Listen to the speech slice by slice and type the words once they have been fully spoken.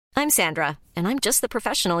I'm Sandra, and I'm just the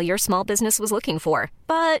professional your small business was looking for.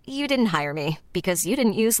 But you didn't hire me because you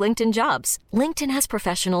didn't use LinkedIn Jobs. LinkedIn has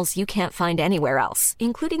professionals you can't find anywhere else,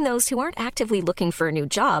 including those who aren't actively looking for a new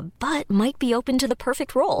job, but might be open to the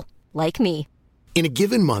perfect role, like me. In a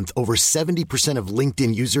given month, over 70% of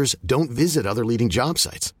LinkedIn users don't visit other leading job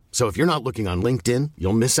sites. So if you're not looking on LinkedIn,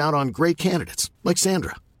 you'll miss out on great candidates like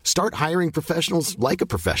Sandra. Start hiring professionals like a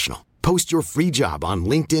professional. Post your free job on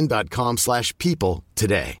linkedin.com/people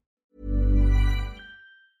today.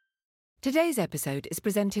 Today's episode is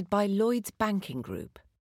presented by Lloyds Banking Group.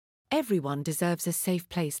 Everyone deserves a safe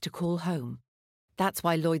place to call home. That's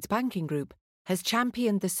why Lloyds Banking Group has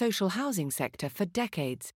championed the social housing sector for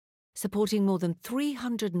decades, supporting more than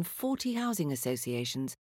 340 housing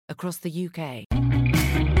associations across the UK.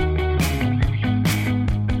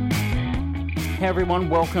 Hey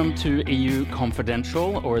everyone, welcome to EU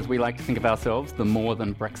Confidential, or as we like to think of ourselves, the More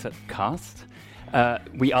Than Brexit cast.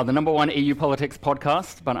 We are the number one EU politics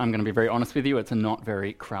podcast, but I'm going to be very honest with you, it's a not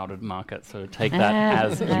very crowded market, so take that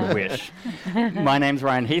as you wish. My name's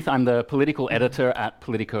Ryan Heath, I'm the political editor at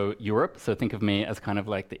Politico Europe, so think of me as kind of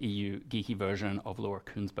like the EU geeky version of Laura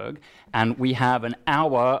Kuenssberg. And we have an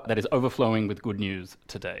hour that is overflowing with good news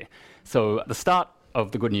today. So the start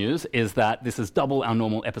of the good news is that this is double our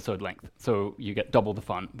normal episode length, so you get double the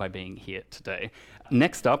fun by being here today.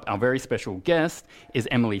 Next up, our very special guest is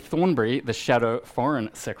Emily Thornberry, the Shadow Foreign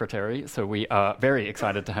Secretary, so we are very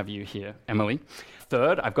excited to have you here, Emily.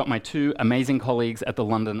 Third, I've got my two amazing colleagues at the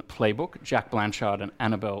London Playbook, Jack Blanchard and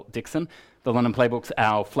Annabelle Dixon. The London Playbook's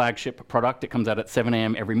our flagship product. It comes out at 7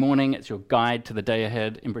 a.m. every morning. It's your guide to the day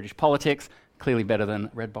ahead in British politics. Clearly better than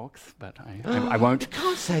Redbox, but I won't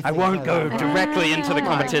go directly into the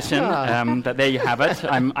competition. But there you have it.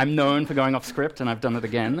 I'm known for going off script, and I've done it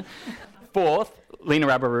again. Fourth, Lena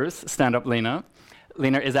Rabarus, stand-up Lena.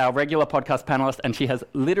 Lena is our regular podcast panelist, and she has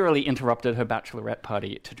literally interrupted her bachelorette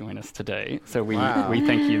party to join us today. So we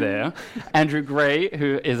thank you there. Andrew Gray,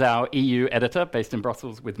 who is our EU editor, based in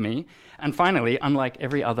Brussels with me. And finally, unlike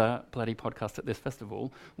every other bloody podcast at this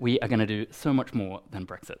festival, we are going to do so much more than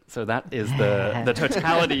Brexit. So that is the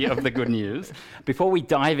totality of the good news. Before we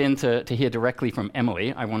dive into to hear directly from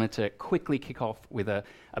Emily, I wanted to quickly kick off with a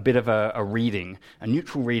bit of a reading, a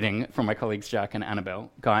neutral reading from my colleagues Jack and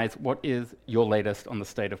Annabelle. Guys, what is your latest on the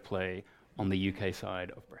state of play on the UK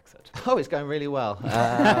side of Brexit? Oh, it's going really well.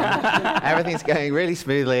 Everything's going really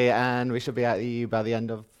smoothly, and we should be out of the EU by the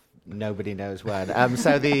end of nobody knows when.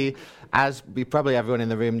 As probably everyone in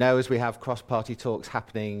the room knows, we have cross-party talks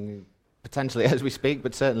happening potentially as we speak,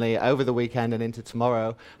 but certainly over the weekend and into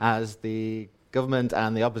tomorrow, as the government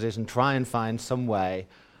and the opposition try and find some way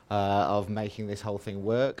of making this whole thing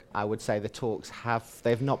work. I would say the talks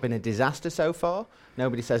they've not been a disaster so far.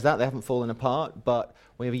 Nobody says that. They haven't fallen apart, but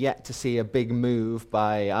we have yet to see a big move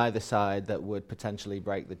by either side that would potentially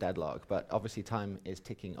break the deadlock. But obviously time is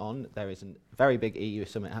ticking on. There is a very big EU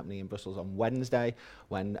summit happening in Brussels on Wednesday,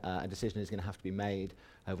 when a decision is going to have to be made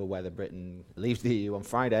over whether Britain leaves the EU on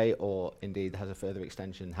Friday or indeed has a further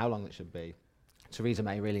extension, how long it should be. Theresa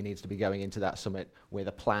May really needs to be going into that summit with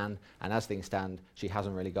a plan, and as things stand, she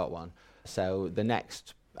hasn't really got one. So the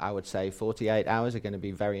next, I would say, 48 hours are going to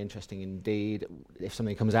be very interesting indeed. If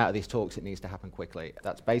something comes out of these talks, it needs to happen quickly.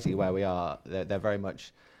 That's basically where we are. They're very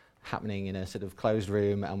much happening in a sort of closed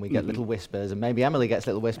room, and we get little whispers, and maybe Emily gets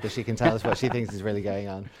little whispers. She can tell us what she thinks is really going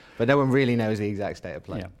on, but no one really knows the exact state of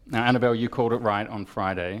play. Yeah. Now, Annabelle, you called it right on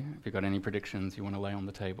Friday. Have you got any predictions you want to lay on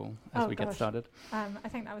the table as we get started? I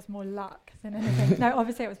think that was more luck than anything. No,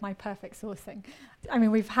 obviously it was my perfect sourcing. I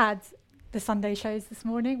mean, we've had the Sunday shows this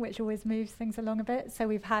morning, which always moves things along a bit. So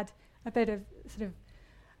we've had a bit of sort of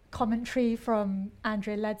commentary from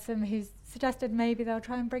Andrea Leadsom, who's suggested maybe they'll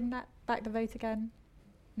try and bring that back the vote again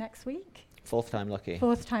next week. Fourth time lucky.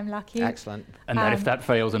 Excellent. And that if that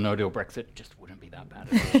fails, a no-deal Brexit just wouldn't be that bad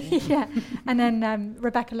at all. Yeah. And then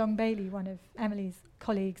Rebecca Long-Bailey, one of Emily's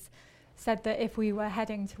colleagues, said that if we were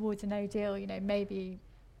heading towards a no deal, maybe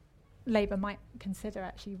Labour might consider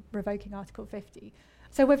actually revoking Article 50.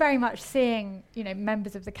 So we're very much seeing,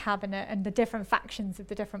 members of the cabinet and the different factions of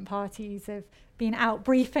the different parties have been out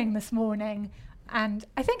briefing this morning. And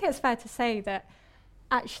I think it's fair to say that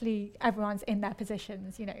actually everyone's in their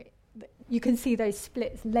positions. You can see those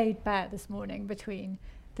splits laid bare this morning between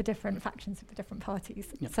the different factions of the different parties.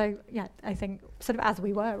 Yep. So, I think sort of as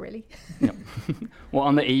we were, really. Yep. Well,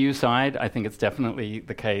 on the EU side, I think it's definitely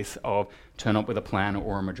the case of turn up with a plan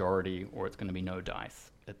or a majority, or it's going to be no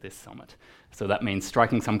dice. at this summit. So that means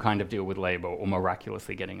striking some kind of deal with Labour or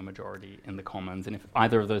miraculously getting a majority in the Commons. And if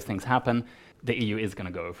either of those things happen, the EU is going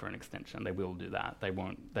to go for an extension. They will do that. They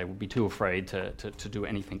will be too afraid to do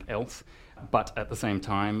anything else. But at the same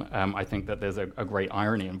time, I think that there's a great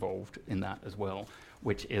irony involved in that as well,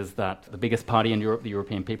 which is that the biggest party in Europe, the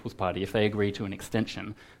European People's Party, if they agree to an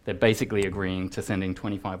extension, they're basically agreeing to sending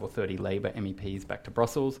 25 or 30 Labour MEPs back to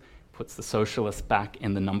Brussels, puts the Socialists back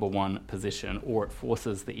in the number one position, or it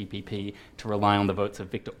forces the EPP to rely on the votes of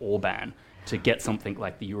Viktor Orban to get something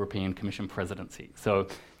like the European Commission presidency. So,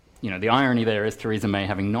 the irony there is Theresa May,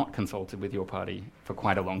 having not consulted with your party for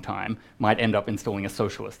quite a long time, might end up installing a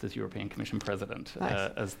socialist as European Commission president,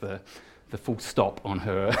 as the full stop on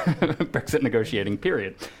her Brexit negotiating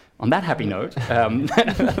period. On that happy note,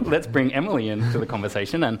 let's bring Emily into the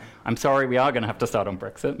conversation. And I'm sorry, we are going to have to start on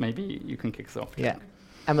Brexit. Maybe you can kick us off. Yeah.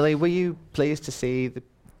 Emily, were you pleased to see the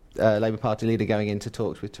Labour Party leader going into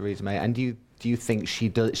talks with Theresa May? And do you think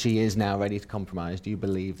she is now ready to compromise? Do you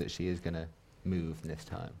believe that she is going to move this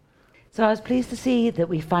time? So I was pleased to see that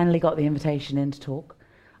we finally got the invitation in to talk.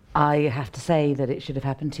 I have to say that it should have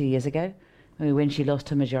happened 2 years ago. I mean, when she lost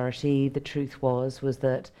her majority, the truth was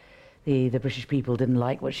that the British people didn't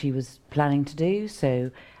like what she was planning to do.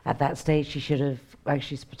 So at that stage, she should have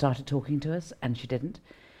actually started talking to us, and she didn't.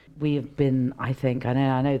 We have been, I think,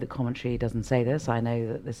 I know the commentary doesn't say this. I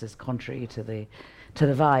know that this is contrary to the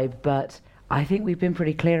vibe, but I think we've been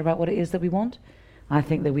pretty clear about what it is that we want. I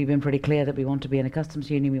think that we've been pretty clear that we want to be in a customs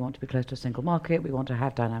union, we want to be close to a single market, we want to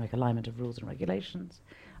have dynamic alignment of rules and regulations,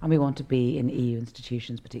 and we want to be in EU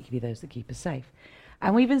institutions, particularly those that keep us safe.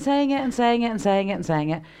 And we've been saying it and saying it and saying it and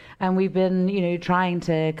saying it, and we've been, trying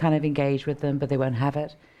to kind of engage with them, but they won't have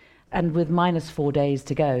it. And with minus 4 days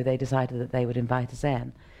to go, they decided that they would invite us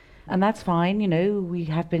in. And that's fine, we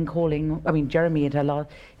have been calling, Jeremy at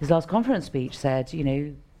his last conference speech said,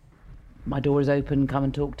 my door is open, come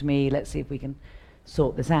and talk to me, let's see if we can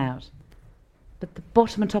sort this out. But the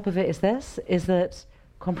bottom and top of it is that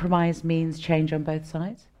compromise means change on both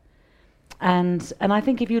sides. And I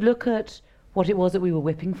think if you look at what it was that we were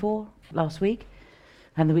whipping for last week,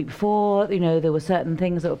 and the week before, there were certain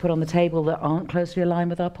things that were put on the table that aren't closely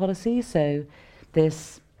aligned with our policy. So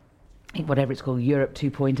this, whatever it's called, Europe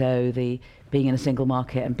 2.0, the being in a single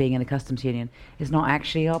market and being in a customs union, is not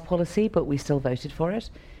actually our policy, but we still voted for it.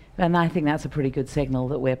 And I think that's a pretty good signal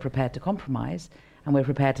that we're prepared to compromise and we're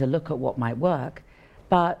prepared to look at what might work.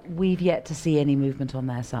 But we've yet to see any movement on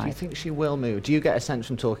their side. Do you think she will move? Do you get a sense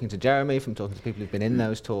from talking to Jeremy, from talking to people who've been in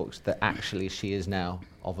those talks, that actually she is now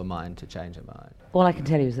of a mind to change her mind? All I can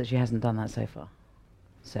tell you is that she hasn't done that so far.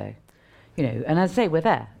 So, and as I say, we're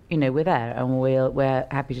there. We're there, and we're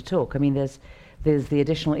happy to talk. I mean, there's the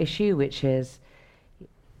additional issue, which is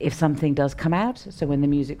if something does come out, so when the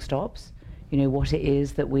music stops, what it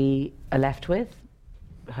is that we are left with,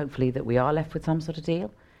 hopefully that we are left with some sort of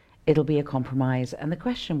deal. It'll be a compromise, and the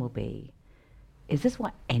question will be, is this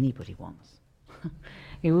what anybody wants?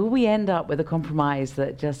 Will we end up with a compromise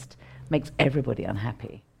that just makes everybody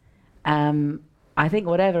unhappy? I think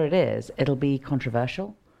whatever it is, it'll be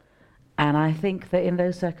controversial, and I think that in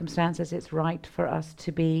those circumstances it's right for us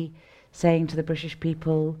to be saying to the British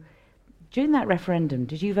people, during that referendum,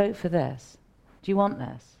 did you vote for this? Do you want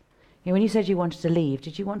this? When you said you wanted to leave,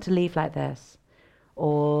 did you want to leave like this?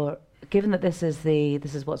 Or given that this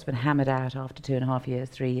is what's been hammered out after 2.5 years,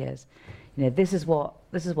 3 years, this is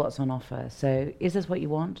what's on offer. So is this what you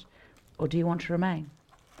want, or do you want to remain?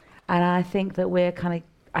 And I think that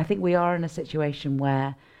we are in a situation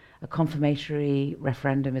where a confirmatory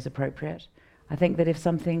referendum is appropriate. I think that if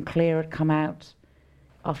something clear had come out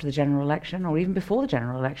after the general election, or even before the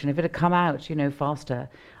general election, if it had come out, faster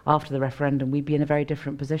after the referendum, we'd be in a very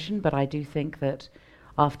different position. But I do think that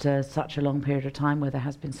after such a long period of time where there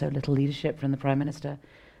has been so little leadership from the Prime Minister,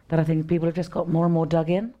 that I think people have just got more and more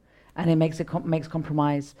dug in, and it makes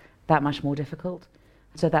compromise that much more difficult.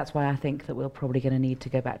 So that's why I think that we're probably going to need to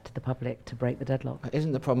go back to the public to break the deadlock.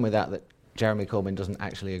 Isn't the problem with that Jeremy Corbyn doesn't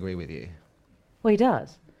actually agree with you? Well, he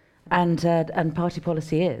does. And party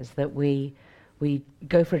policy is that we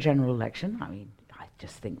go for a general election. I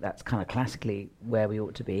just think that's kind of classically where we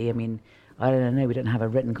ought to be. I don't know, we don't have a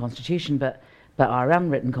written constitution, but our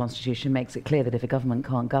unwritten constitution makes it clear that if a government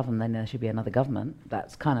can't govern, then there should be another government.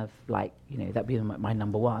 That's kind of like, that'd be my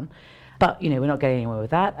number one. But, we're not getting anywhere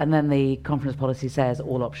with that. And then the conference policy says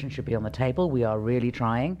all options should be on the table. We are really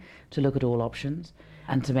trying to look at all options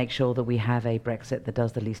and to make sure that we have a Brexit that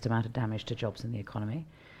does the least amount of damage to jobs in the economy.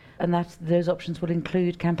 And those options will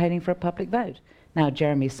include campaigning for a public vote. Now,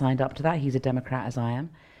 Jeremy's signed up to that. He's a Democrat, as I am.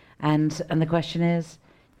 And the question is,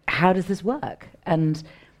 how does this work? And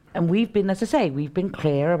we've been, as I say, we've been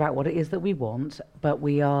clear about what it is that we want, but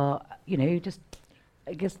we are, just,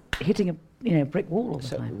 I guess, hitting a brick wall all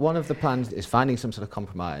the time. One of the plans is finding some sort of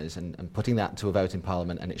compromise and putting that to a vote in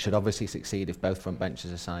Parliament, and it should obviously succeed if both front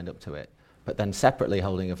benches are signed up to it. But then separately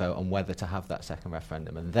holding a vote on whether to have that second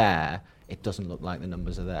referendum, and there, it doesn't look like the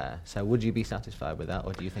numbers are there. So would you be satisfied with that,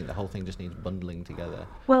 or do you think the whole thing just needs bundling together?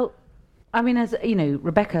 Well, I mean, as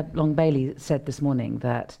Rebecca Long-Bailey said this morning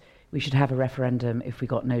that we should have a referendum if we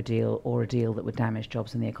got no deal or a deal that would damage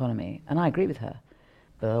jobs in the economy. And I agree with her.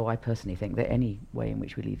 Though I personally think that any way in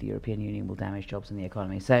which we leave the European Union will damage jobs in the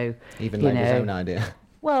economy. So, even Labour's own idea.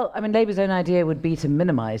 Well, I mean, Labour's own idea would be to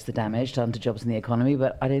minimise the damage done to jobs in the economy,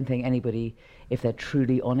 but I don't think anybody, if they're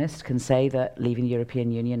truly honest, can say that leaving the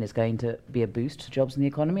European Union is going to be a boost to jobs in the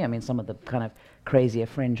economy. I mean, some of the kind of crazier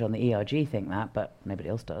fringe on the ERG think that, but nobody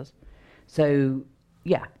else does. So,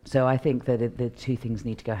 yeah, so I think that the two things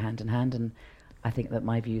need to go hand in hand, and I think that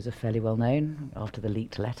my views are fairly well known after the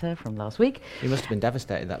leaked letter from last week. You must have been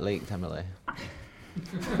devastated that leaked, Emily.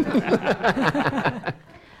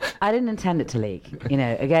 I didn't intend it to leak.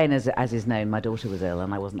 Again, as is known, my daughter was ill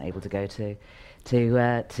and I wasn't able to go to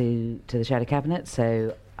the Shadow Cabinet,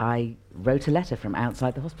 so I wrote a letter from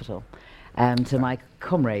outside the hospital to my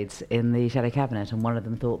comrades in the Shadow Cabinet, and one of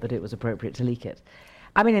them thought that it was appropriate to leak it.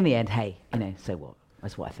 I mean, in the end, hey, so what?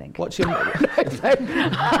 That's what I think. What's your...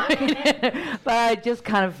 But I just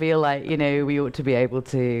kind of feel like, we ought to be able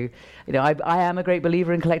to... I am a great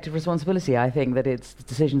believer in collective responsibility. I think that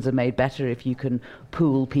decisions are made better if you can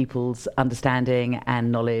pool people's understanding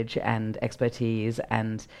and knowledge and expertise.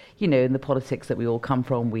 And, in the politics that we all come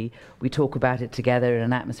from, we talk about it together in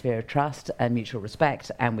an atmosphere of trust and mutual respect,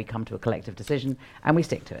 and we come to a collective decision, and we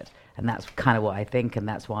stick to it. And that's kind of what I think, and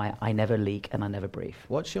that's why I never leak and I never brief.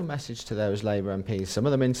 What's your message to those Labour MPs, some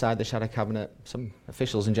of them inside the Shadow Cabinet, some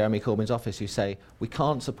officials in Jeremy Corbyn's office who say, we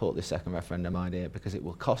can't support this second referendum idea because it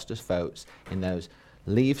will cost us votes in those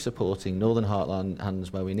Leave-supporting Northern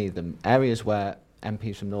Heartlands where we need them, areas where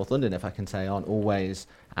MPs from North London, if I can say, aren't always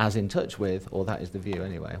as in touch with, or that is the view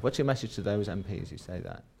anyway. What's your message to those MPs who say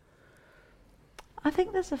that? I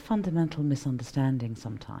think there's a fundamental misunderstanding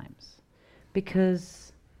sometimes,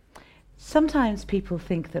 because sometimes people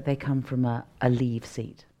think that they come from a Leave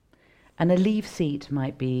seat. And a Leave seat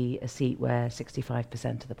might be a seat where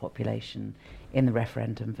 65% of the population in the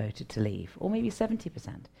referendum voted to leave, or maybe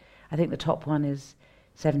 70%. I think the top one is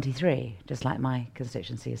 73, just like my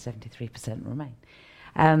constituency is 73% Remain.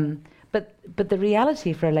 But the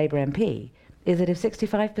reality for a Labour MP is that if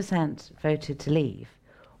 65% voted to leave,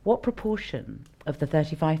 what proportion of the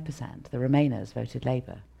 35%, the Remainers, voted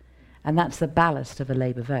Labour? And that's the ballast of a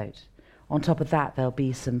Labour vote. On top of that, there'll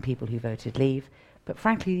be some people who voted Leave, but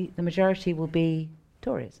frankly, the majority will be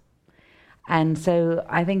Tories. And so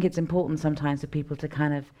I think it's important sometimes for people to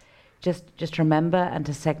kind of just remember and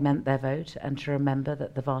to segment their vote, and to remember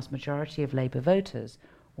that the vast majority of Labour voters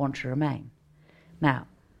want to remain. Now,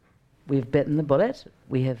 we've bitten the bullet.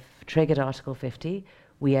 We have triggered Article 50.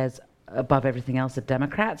 We, as above everything else, are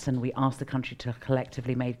Democrats, and we ask the country to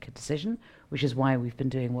collectively make a decision, which is why we've been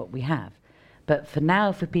doing what we have. But for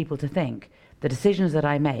now, for people to think the decisions that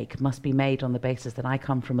I make must be made on the basis that I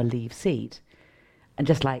come from a Leave seat, and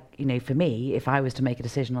just like, for me, if I was to make a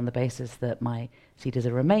decision on the basis that my seat is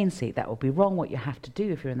a Remain seat, that would be wrong. What you have to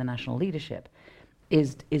do if you're in the national leadership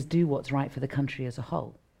is do what's right for the country as a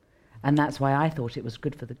whole. And that's why I thought it was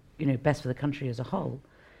good for the, best for the country as a whole,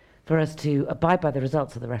 for us to abide by the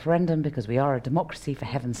results of the referendum, because we are a democracy, for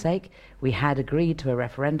heaven's sake. We had agreed to a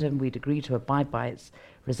referendum. We'd agreed to abide by its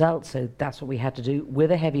results, so that's what we had to do, with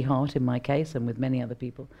a heavy heart in my case and with many other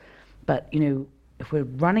people. But, if we're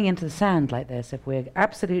running into the sand like this, if we're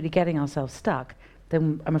absolutely getting ourselves stuck,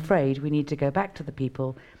 then I'm afraid we need to go back to the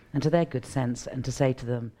people and to their good sense and to say to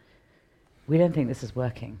them, we don't think this is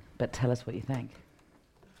working, but tell us what you think.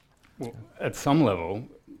 Well, at some level,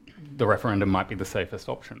 the referendum might be the safest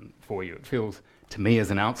option for you. It feels, to me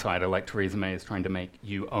as an outsider, like Theresa May is trying to make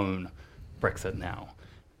you own Brexit now.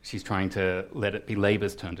 She's trying to let it be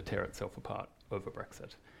Labour's turn to tear itself apart over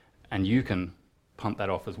Brexit. And you can punt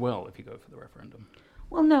that off as well if you go for the referendum.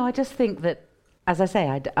 Well, no, I just think that, as I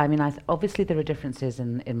say, obviously there are differences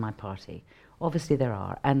in my party. Obviously there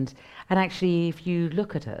are. And actually, if you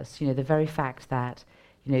look at us, the very fact that,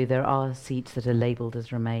 there are seats that are labelled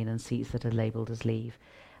as Remain and seats that are labelled as Leave,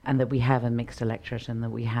 and that we have a mixed electorate and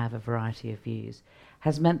that we have a variety of views,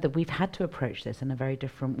 has meant that we've had to approach this in a very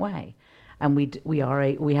different way. And we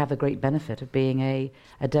have a great benefit of being a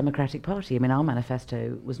democratic party. I mean, our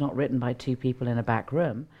manifesto was not written by two people in a back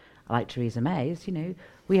room. like Theresa May's,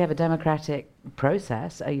 we have a democratic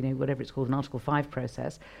process, whatever it's called, an Article 5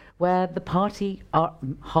 process, where the party,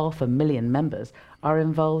 500,000 members, are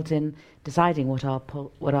involved in deciding what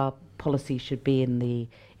our policy should be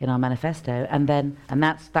in our manifesto, and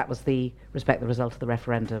that was the respect the result of the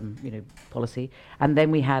referendum, policy. And then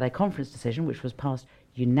we had a conference decision which was passed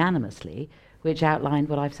unanimously, which outlined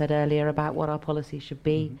what I've said earlier about what our policy should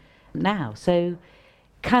be now. So,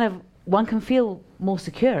 kind of, one can feel more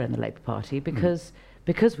secure in the Labour Party because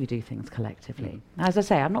we do things collectively. As I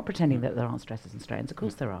say, I'm not pretending that there aren't stresses and strains. Of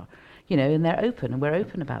course there are, and they're open, and we're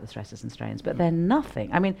open about the stresses and strains. But they're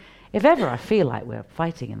nothing. I mean, if ever I feel like we're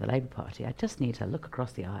fighting in the Labour Party, I just need to look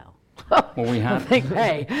across the aisle. Well, we have. Think,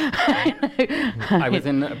 hey. I was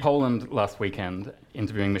in Poland last weekend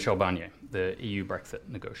interviewing Michel Barnier, the EU Brexit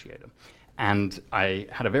negotiator. And I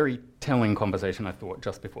had a very telling conversation, I thought,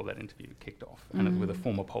 just before that interview kicked off. And it was with a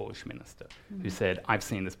former Polish minister who said, I've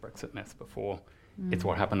seen this Brexit mess before. It's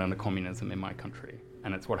what happened under communism in my country.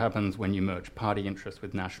 And it's what happens when you merge party interest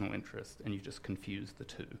with national interest and you just confuse the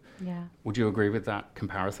two. Yeah. Would you agree with that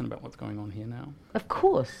comparison about what's going on here now? Of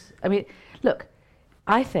course. I mean, look,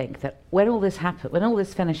 I think that when all this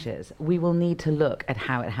finishes, we will need to look at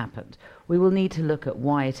how it happened. We will need to look at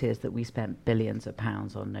why it is that we spent billions of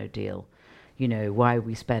pounds on no deal.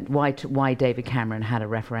 Why David Cameron had a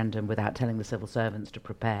referendum without telling the civil servants to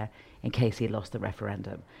prepare in case he lost the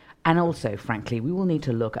referendum. And also, frankly, we will need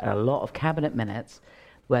to look at a lot of cabinet minutes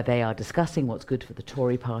where they are discussing what's good for the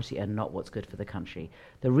Tory party and not what's good for the country.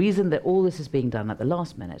 The reason that all this is being done at the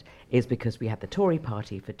last minute is because we had the Tory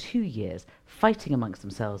party for 2 years fighting amongst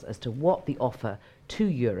themselves as to what the offer to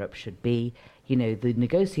Europe should be. The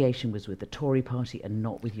negotiation was with the Tory party and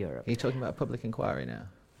not with Europe. Are you talking about a public inquiry now?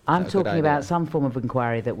 I'm talking about some form of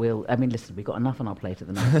inquiry that listen, we've got enough on our plate at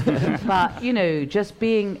the moment. But,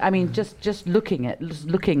 just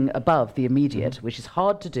looking above the immediate, which is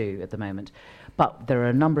hard to do at the moment. But there are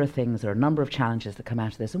a number of things, there are a number of challenges that come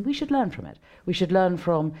out of this, and we should learn from it. We should learn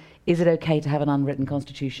from, is it okay to have an unwritten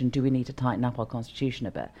constitution? Do we need to tighten up our constitution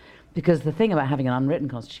a bit? Because the thing about having an unwritten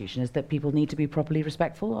constitution is that people need to be properly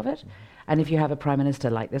respectful of it. And if you have a prime minister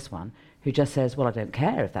like this one, who just says, well, I don't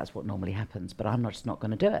care if that's what normally happens, but I'm just not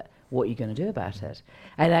going to do it. What are you going to do about it?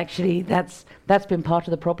 And actually, that's been part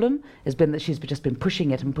of the problem, has been that she's just been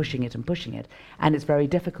pushing it and pushing it and pushing it. And it's very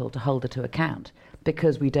difficult to hold her to account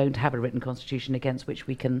because we don't have a written constitution against which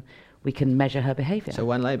we can measure her behaviour. So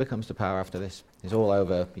when Labour comes to power after this is all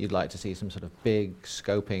over, you'd like to see some sort of big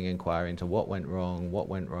scoping inquiry into what went wrong, what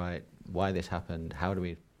went right, why this happened, how do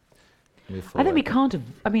we move forward? I think we can't have...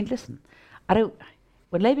 listen,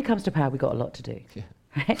 when Labour comes to power, we've got a lot to do. Yeah.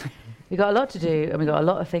 Right? We've got a lot to do, and we've got a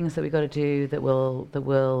lot of things that we've got to do that will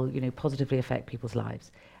positively affect people's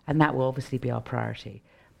lives. And that will obviously be our priority.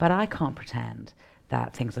 But I can't pretend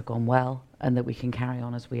that things have gone well and that we can carry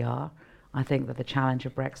on as we are. I think that the challenge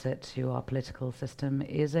of Brexit to our political system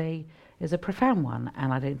is a profound one,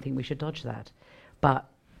 and I don't think we should dodge that. But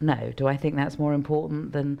no, do I think that's more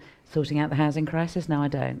important than sorting out the housing crisis? No, I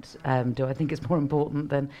don't. Do I think it's more important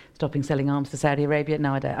than stopping selling arms to Saudi Arabia?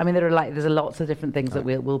 No, I don't. I mean, there's lots of different things that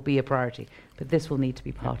will be a priority, but this will need to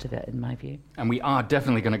be part of it, in my view. And we are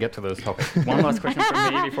definitely going to get to those topics. One last question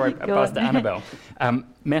from me before I pass to Annabelle.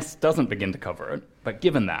 Mess doesn't begin to cover it, but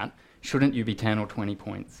given that, shouldn't you be 10 or 20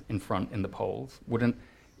 points in front in the polls?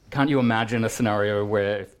 Can't you imagine a scenario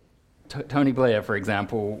where if Tony Blair, for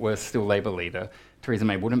example, was still Labour leader, Theresa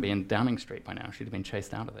May wouldn't be in Downing Street by now? She'd have been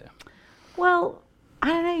chased out of there. Well, I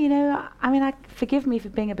don't know, forgive me for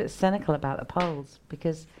being a bit cynical about the polls,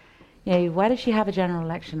 because, why did she have a general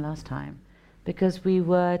election last time? Because we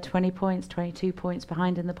were 20 points, 22 points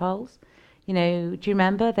behind in the polls. Do you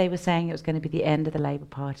remember they were saying it was going to be the end of the Labour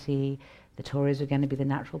Party, the Tories were going to be the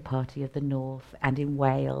natural party of the North, and in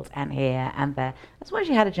Wales, and here, and there. That's why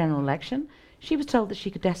she had a general election. She was told that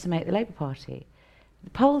she could decimate the Labour Party.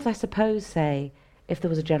 The polls, I suppose, say, if there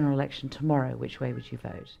was a general election tomorrow, which way would you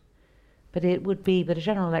vote? But a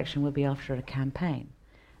general election would be after a campaign.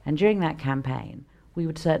 And during that campaign, we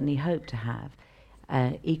would certainly hope to have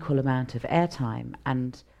an equal amount of airtime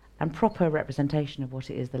and proper representation of what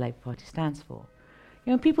it is the Labour Party stands for.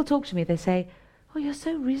 When people talk to me, they say, oh, you're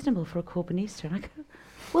so reasonable for a Corbynista. And I go,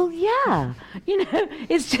 well, yeah.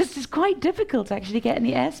 It's quite difficult to actually get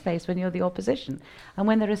any airspace when you're the opposition. And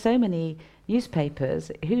when there are so many newspapers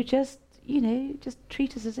who just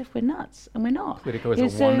treat us as if we're nuts, and we're not. Politico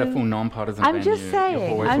is a wonderful non-partisan venue.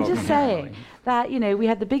 I'm just saying that, we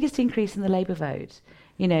had the biggest increase in the Labour vote,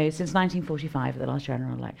 since 1945 at the last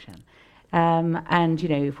general election. And,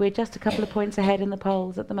 if we're just a couple of points ahead in the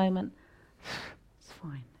polls at the moment, it's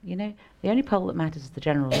fine. You know, the only poll that matters is the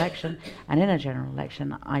general election, and in a general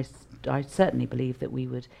election, I certainly believe that we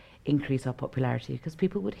would increase our popularity because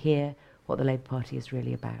people would hear what the Labour Party is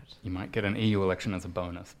really about. You might get an EU election as a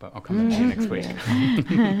bonus, but I'll come back to you next week.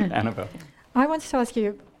 Annabelle. I wanted to ask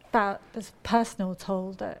you about this personal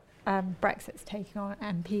toll that Brexit's taking on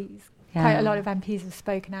MPs. Yeah. Quite a lot of MPs have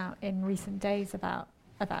spoken out in recent days about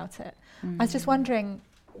it. I was just wondering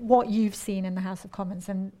what you've seen in the House of Commons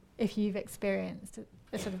and if you've experienced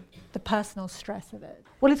sort of the personal stress of it.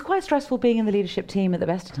 Well, it's quite stressful being in the leadership team at the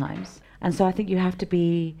best of times, and so I think you have to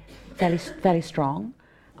be fairly strong.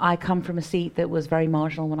 I come from a seat that was very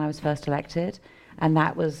marginal when I was first elected, and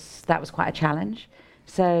that was quite a challenge.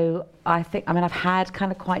 So I've had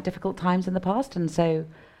kind of quite difficult times in the past, and so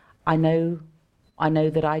I know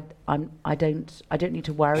that I don't need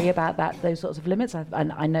to worry about those sorts of limits.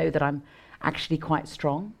 I know that I'm actually quite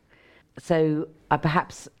strong. So I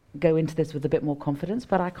perhaps go into this with a bit more confidence,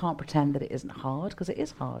 but I can't pretend that it isn't hard, because it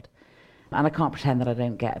is hard. And I can't pretend that I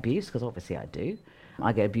don't get abuse, because obviously I do.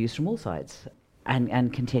 I get abuse from all sides.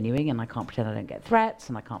 And continuing, and I can't pretend I don't get threats,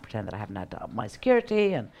 and I can't pretend that I haven't had to up my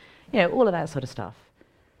security, and all of that sort of stuff.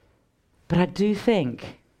 But I think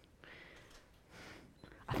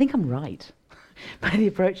I'm right by the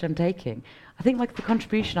approach I'm taking. I think the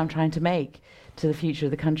contribution I'm trying to make to the future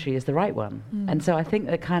of the country is the right one. And so I think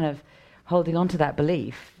that kind of holding on to that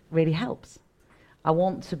belief really helps. I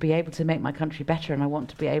want to be able to make my country better, and I want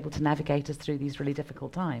to be able to navigate us through these really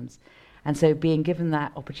difficult times. And so being given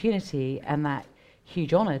that opportunity and that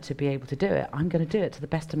huge honour to be able to do it, I'm going to do it to the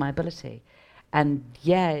best of my ability. And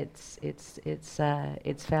yeah, it's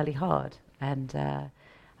fairly hard. And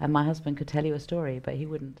my husband could tell you a story, but he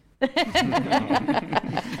wouldn't. But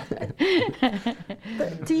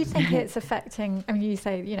do you think it's affecting? I mean, you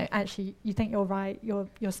say actually you think you're right. You're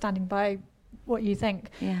standing by what you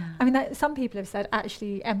think. Yeah. I mean, some people have said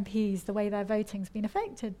actually MPs, the way they're voting, has been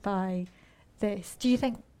affected by this.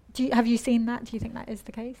 Have you seen that? Do you think that is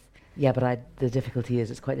the case? Yeah, but the difficulty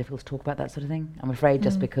is it's quite difficult to talk about that sort of thing, I'm afraid,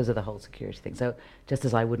 just because of the whole security thing. So just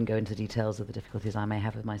as I wouldn't go into details of the difficulties I may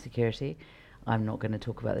have with my security, I'm not going to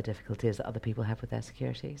talk about the difficulties that other people have with their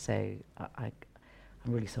security. So I'm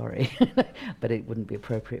really sorry, but it wouldn't be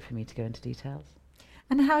appropriate for me to go into details.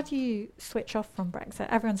 And how do you switch off from Brexit?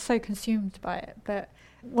 Everyone's so consumed by it, but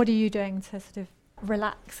what are you doing to sort of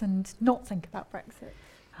relax and not think about Brexit?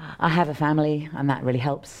 I have a family, and that really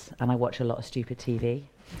helps, and I watch a lot of stupid TV.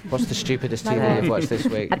 What's the stupidest TV you've watched this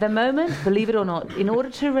week? At the moment, believe it or not, in order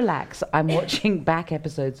to relax, I'm watching back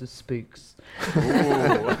episodes of Spooks.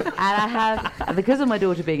 And I have, because of my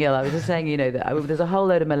daughter being ill, I was just saying, that there's a whole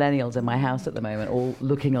load of millennials in my house at the moment, all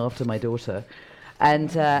looking after my daughter. And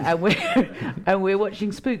we're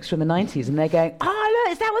watching Spooks from the 90s, and they're going, oh,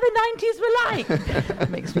 look, is that what the 90s were like?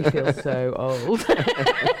 Makes me feel so old.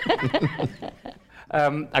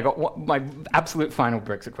 I got my absolute final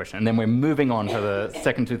Brexit question, and then we're moving on to the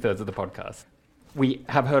second two-thirds of the podcast. We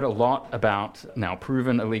have heard a lot about now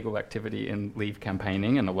proven illegal activity in Leave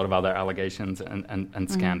campaigning and a lot of other allegations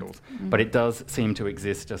and scandals, but it does seem to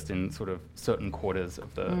exist just in sort of certain quarters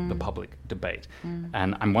of the public debate.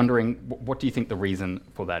 And I'm wondering, what do you think the reason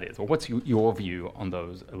for that is? Or what's your view on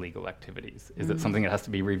those illegal activities? Is it something that has to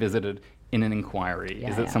be revisited in an inquiry?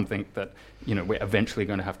 Is it something that we're eventually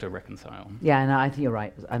going to have to reconcile? Yeah, no, I think you're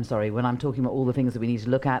right. I'm sorry. When I'm talking about all the things that we need to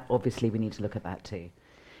look at, obviously we need to look at that too.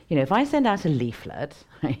 If I send out a leaflet,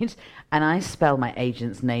 right, and I spell my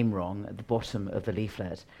agent's name wrong at the bottom of the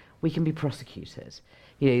leaflet, we can be prosecuted.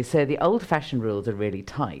 So the old-fashioned rules are really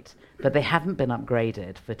tight, but they haven't been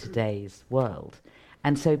upgraded for today's world.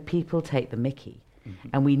 And so people take the mickey,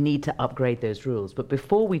 and we need to upgrade those rules. But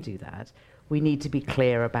before we do that, we need to be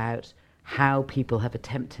clear about how people have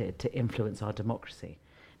attempted to influence our democracy.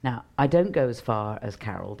 Now, I don't go as far as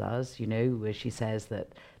Carol does, where she says that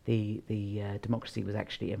the democracy was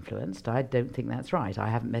actually influenced. I don't think that's right. I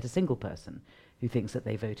haven't met a single person who thinks that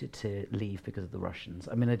they voted to leave because of the Russians.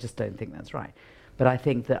 I mean, I just don't think that's right. But I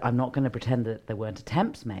think that I'm not going to pretend that there weren't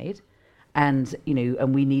attempts made, and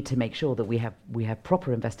and we need to make sure that we have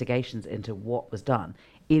proper investigations into what was done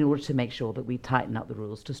in order to make sure that we tighten up the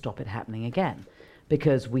rules to stop it happening again.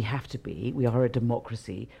 Because we are a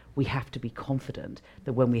democracy, we have to be confident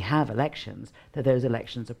that when we have elections, that those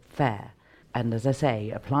elections are fair. And as I say,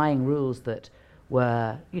 applying rules that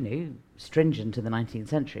were, stringent in the 19th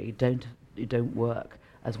century don't work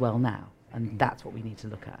as well now. And that's what we need to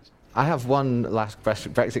look at. I have one last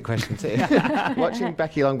Brexit question too. Watching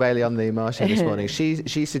Becky Long-Bailey on the March show this morning,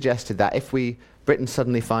 she suggested that if Britain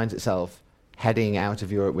suddenly finds itself heading out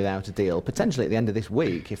of Europe without a deal, potentially at the end of this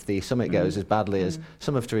week, if the summit goes as badly as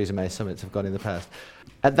some of Theresa May's summits have gone in the past.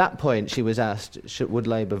 At that point, she was asked, would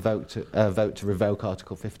Labour vote to revoke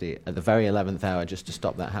Article 50 at the very 11th hour just to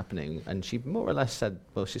stop that happening? And she more or less said,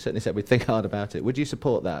 well, she certainly said we'd think hard about it. Would you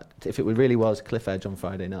support that if it really was cliff edge on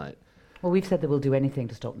Friday night? Well, we've said that we'll do anything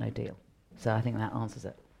to stop no deal. So I think that answers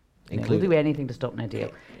it. We'll do anything to stop no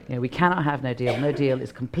deal. We cannot have no deal. No deal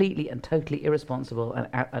is completely and totally irresponsible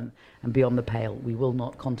and beyond the pale. We will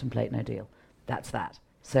not contemplate no deal. That's that.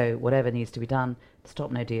 So whatever needs to be done to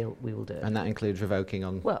stop no deal, we will do it. And that includes revoking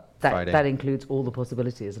on Friday? That includes all the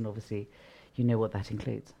possibilities, and obviously you know what that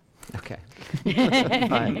includes. Okay.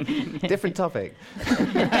 Fine. Different topic.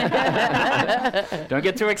 Don't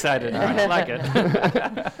get too excited. I like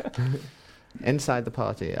it. Inside the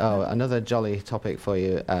party. Oh, another jolly topic for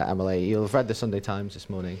you, Emily. You'll have read the Sunday Times this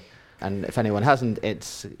morning. And if anyone hasn't,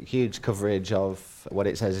 it's huge coverage of what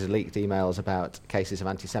it says is leaked emails about cases of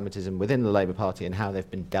anti-Semitism within the Labour Party and how they've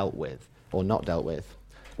been dealt with or not dealt with.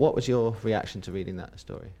 What was your reaction to reading that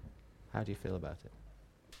story? How do you feel about it?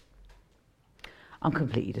 I'm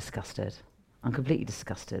completely disgusted.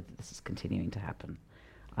 That this is continuing to happen.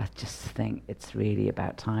 I just think it's really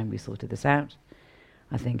about time we sorted this out.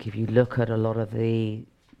 I think if you look at a lot of the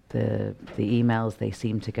emails, they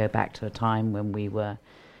seem to go back to a time when we were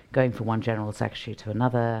going from one general secretary to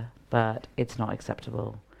another, but it's not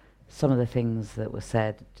acceptable. Some of the things that were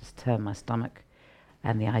said just turned my stomach,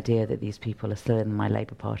 and the idea that these people are still in my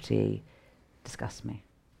Labour Party disgusts me.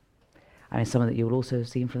 I mean, some of that you'll also have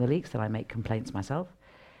seen from the leaks that I make complaints myself,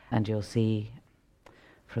 and you'll see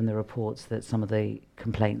from the reports that some of the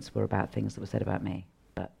complaints were about things that were said about me.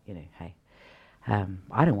 But, hey,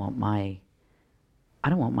 I don't want my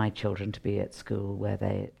children to be at school where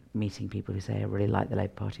they're meeting people who say, I really like the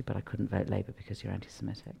Labour Party, but I couldn't vote Labour because you're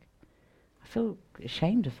anti-Semitic. I feel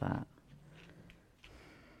ashamed of that.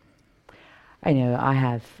 I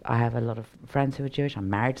have a lot of friends who are Jewish. I'm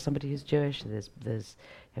married to somebody who's Jewish. I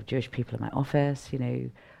have Jewish people in my office.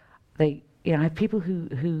 I have people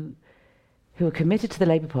who are committed to the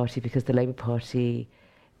Labour Party because the Labour Party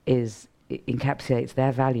encapsulates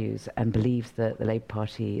their values and believes that the Labour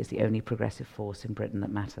Party is the only progressive force in Britain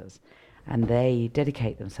that matters. And they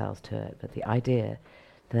dedicate themselves to it. But the idea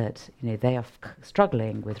that they are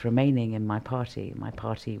struggling with remaining in my party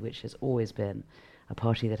which has always been a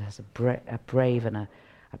party that has a brave and a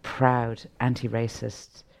proud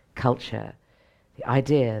anti-racist culture, the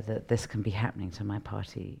idea that this can be happening to my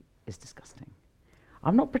party is disgusting.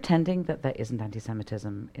 I'm not pretending that there isn't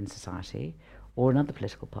anti-Semitism in society or in other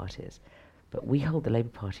political parties, but we hold the Labour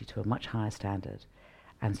Party to a much higher standard,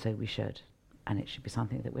 and so we should, and it should be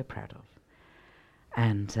something that we're proud of.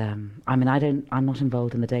 And I'm not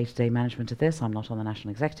involved in the day-to-day management of this. I'm not on the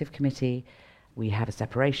National Executive Committee. We have a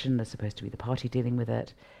separation. There's supposed to be the party dealing with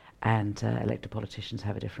it, and elected politicians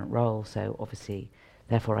have a different role. So obviously,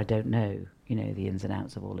 therefore, I don't know, the ins and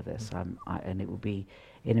outs of all of this. And it would be,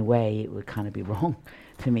 in a way, it would kind of be wrong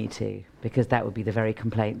for me too, because that would be the very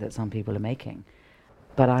complaint that some people are making.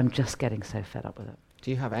 But I'm just getting so fed up with it.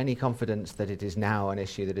 Do you have any confidence that it is now an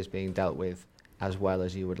issue that is being dealt with as well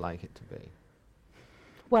as you would like it to be?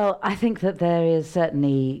 Well, I think that there is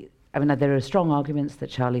certainly, there are strong arguments that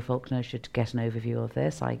Charlie Faulkner should get an overview of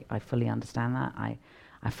this. I fully understand that.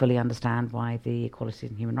 I fully understand why the Equality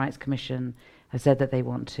and Human Rights Commission have said that they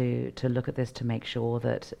want to look at this to make sure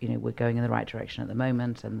that we're going in the right direction at the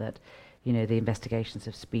moment, and that the investigations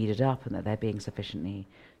have speeded up and that they're being sufficiently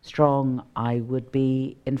strong. I would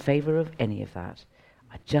be in favour of any of that.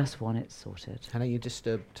 I just want it sorted. And are you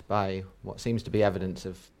disturbed by what seems to be evidence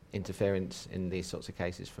of interference in these sorts of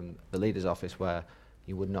cases from the leader's office where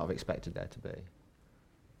you would not have expected there to be?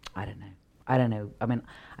 I don't know. I mean,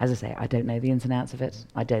 as I say, I don't know the ins and outs of it.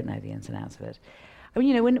 I don't know the ins and outs of it. I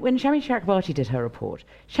mean, when Shami Chakrabarti did her report,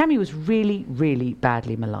 Shami was really, really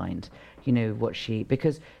badly maligned.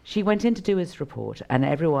 Because she went in to do his report, and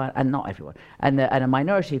everyone, and not everyone, and a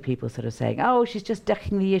minority of people sort of saying, oh, she's just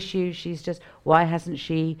ducking the issue, why hasn't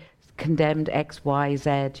she condemned X, Y,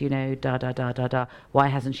 Z, why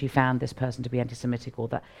hasn't she found this person to be anti-Semitic, all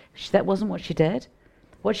that. That wasn't what she did.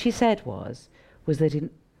 What she said was that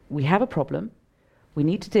we have a problem, we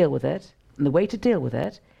need to deal with it, and the way to deal with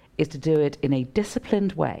it is to do it in a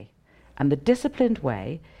disciplined way. And the disciplined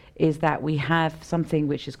way is that we have something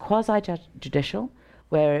which is quasi-judicial,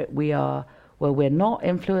 where we're not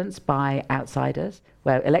influenced by outsiders,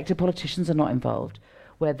 where elected politicians are not involved,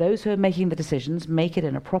 where those who are making the decisions make it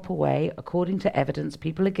in a proper way, according to evidence,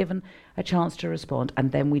 people are given a chance to respond,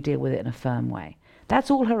 and then we deal with it in a firm way.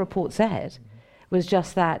 That's all her report said. was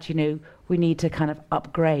just that, we need to kind of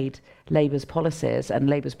upgrade Labour's policies and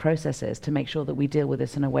Labour's processes to make sure that we deal with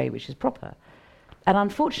this in a way which is proper. And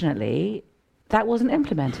unfortunately, that wasn't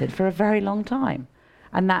implemented for a very long time.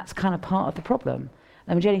 And that's kind of part of the problem.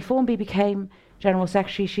 And when Jenny Formby became General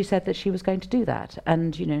Secretary, she said that she was going to do that,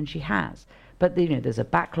 and she has. But there's a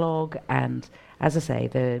backlog, and as I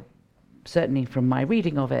say, certainly from my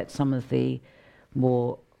reading of it, some of the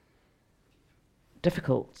more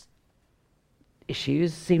difficult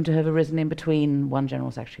issues seem to have arisen in between one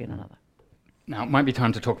General Secretary and another. Now, it might be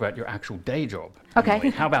time to talk about your actual day job. Okay.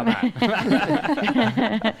 Emily. How about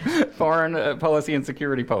that? Foreign policy and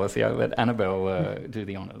security policy. I'll let Annabelle do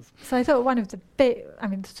the honours. So I thought one of the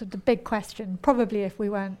the big question, probably if we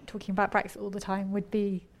weren't talking about Brexit all the time, would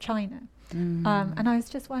be China. And I was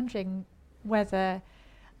just wondering whether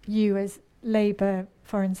you, as Labour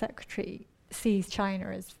Foreign Secretary, sees China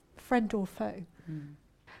as friend or foe.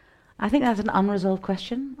 I think that's an unresolved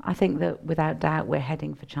question. I think that without doubt we're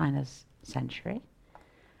heading for China's century,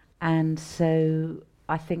 and so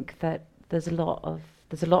I think that there's a lot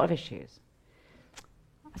of issues.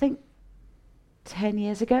 I think 10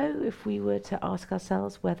 years ago, if we were to ask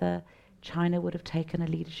ourselves whether China would have taken a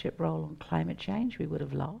leadership role on climate change, we would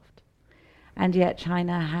have laughed. And yet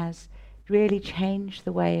China has really changed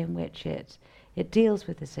the way in which it deals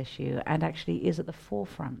with this issue, and actually is at the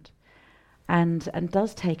forefront, and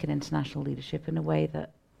does take an international leadership in a way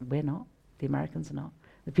that we're not, the Americans are not.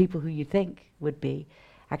 The people who you think would be,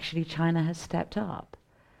 actually China has stepped up.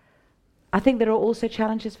 I think there are also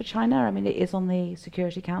challenges for China. I mean, it is on the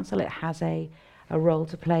Security Council. It has a role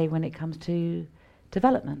to play when it comes to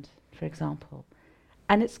development, for example.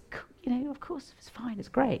 And it's, of course, it's fine, it's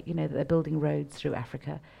great, that they're building roads through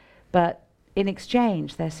Africa. But in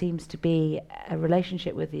exchange, there seems to be a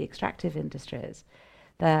relationship with the extractive industries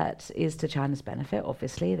that is to China's benefit,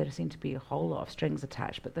 obviously. There seem to be a whole lot of strings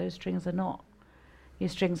attached, but those strings are not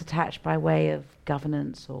strings attached by way of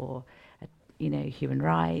governance or, human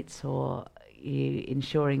rights, or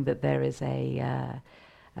ensuring that there is a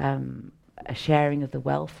sharing of the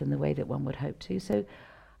wealth in the way that one would hope to. So,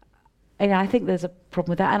 I think there's a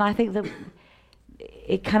problem with that, and I think that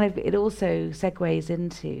it also segues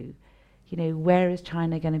into, where is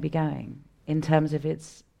China going to be going in terms of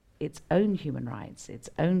its own human rights, its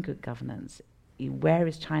own good governance? Where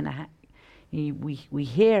is China? We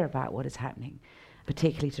hear about what is happening,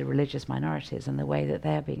 particularly to religious minorities and the way that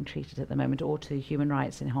they're being treated at the moment, or to human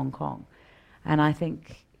rights in Hong Kong. And I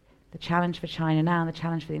think the challenge for China now, and the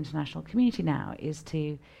challenge for the international community now, is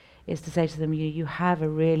to say to them, you have a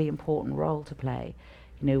really important role to play.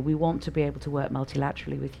 We want to be able to work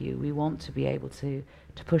multilaterally with you. We want to be able to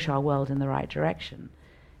push our world in the right direction.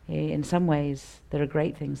 In some ways, there are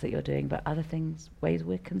great things that you're doing, but other ways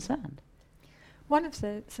we're concerned. One of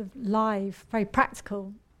the sort of live, very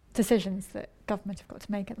practical decisions that government have got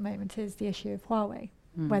to make at the moment is the issue of Huawei,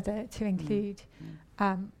 whether to include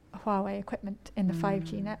Huawei equipment in the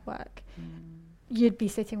 5G network. You'd be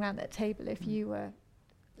sitting around that table if you were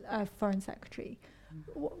a Foreign Secretary.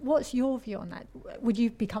 What's your view on that? Would you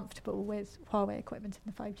be comfortable with Huawei equipment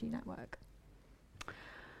in the 5G network?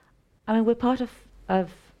 I mean, we're part of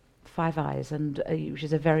Five Eyes, and which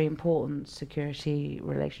is a very important security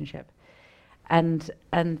relationship, and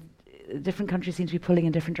different countries seem to be pulling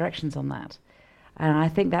in different directions on that, and I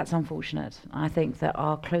think that's unfortunate. I think that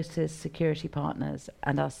our closest security partners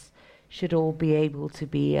and us should all be able to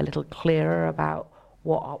be a little clearer about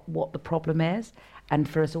what the problem is, and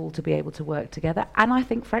for us all to be able to work together. And I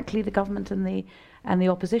think, frankly, the government and the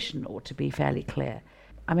opposition ought to be fairly clear.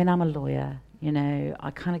 I mean, I'm a lawyer,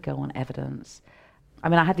 I kind of go on evidence. I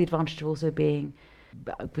mean, I had the advantage of also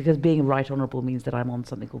because being a Right Honourable means that I'm on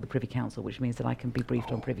something called the Privy Council, which means that I can be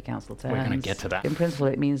briefed on Privy Council terms. We're going to get to that. In principle,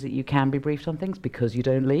 it means that you can be briefed on things because you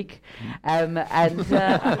don't leak. And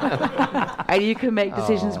you can make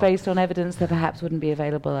decisions based on evidence that perhaps wouldn't be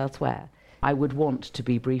available elsewhere. I would want to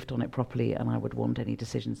be briefed on it properly, and I would want any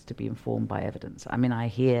decisions to be informed by evidence. I mean, I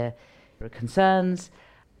hear there are concerns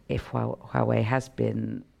if Huawei has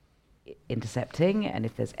been intercepting, and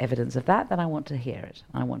if there's evidence of that, then I want to hear it.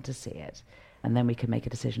 I want to see it. And then we can make a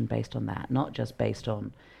decision based on that, not just based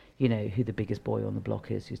on, who the biggest boy on the block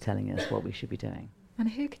is who's telling us what we should be doing. And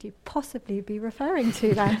who could you possibly be referring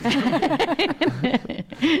to then?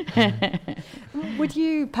 Would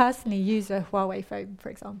you personally use a Huawei phone, for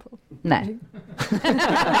example? No.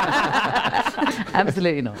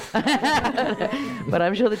 Absolutely not. But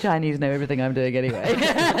I'm sure the Chinese know everything I'm doing anyway.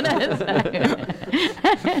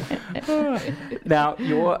 Now,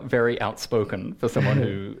 you're very outspoken for someone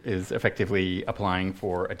who is effectively applying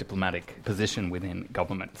for a diplomatic position within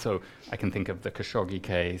government. So I can think of the Khashoggi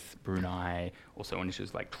case, Brunei, also on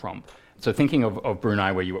issues like Trump. So thinking of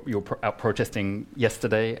Brunei, where you were out protesting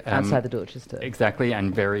yesterday. Outside the Dorchester. Exactly,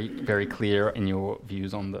 and very, very clear in your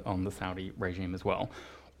views on the Saudi regime as well.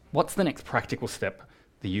 What's the next practical step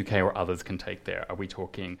the UK or others can take there? Are we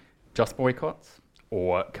talking just boycotts?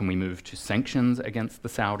 Or can we move to sanctions against the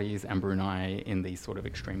Saudis and Brunei in these sort of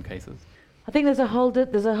extreme cases? I think there's a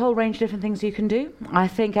whole range of different things you can do. I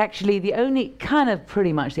think actually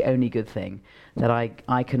pretty much the only good thing that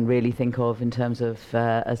I can really think of in terms of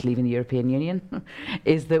us leaving the European Union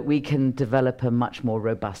is that we can develop a much more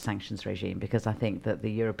robust sanctions regime, because I think that the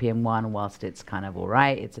European one, whilst it's kind of all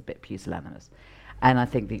right, it's a bit pusillanimous. And I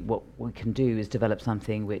think that what we can do is develop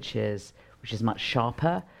something which is much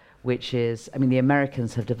sharper, the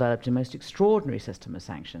Americans have developed a most extraordinary system of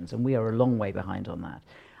sanctions, and we are a long way behind on that.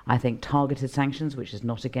 I think targeted sanctions, which is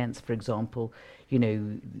not against, for example,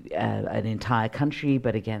 an entire country,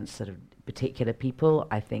 but against sort of particular people,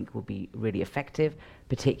 I think will be really effective,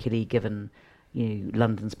 particularly given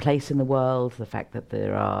London's place in the world, the fact that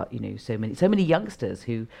there are so many youngsters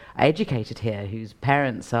who are educated here, whose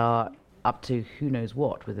parents are up to who knows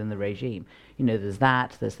what within the regime. There's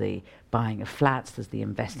the buying of flats, there's the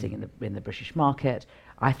investing in the British market.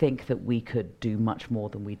 I think that we could do much more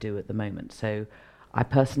than we do at the moment. So I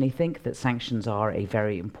personally think that sanctions are a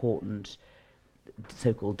very important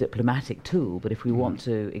so-called diplomatic tool, but if we want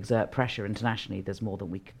to exert pressure internationally, there's more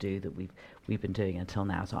than we could do that we've been doing until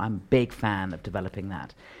now. So I'm a big fan of developing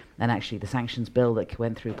that. And actually the sanctions bill that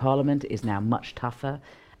went through Parliament is now much tougher.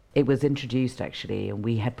 It was introduced actually, and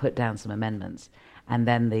we had put down some amendments, and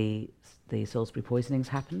then the Salisbury poisonings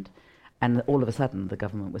happened, and all of a sudden the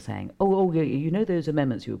government was saying, those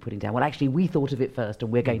amendments you were putting down, well actually we thought of it first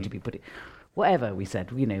and we're going to be putting, whatever we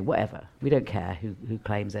said, whatever, we don't care who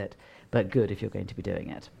claims it, but good if you're going to be doing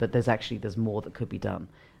it. But there's more that could be done,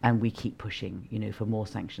 and we keep pushing for more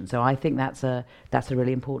sanctions. So I think that's a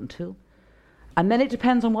really important tool. And then it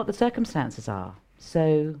depends on what the circumstances are.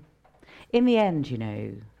 So in the end,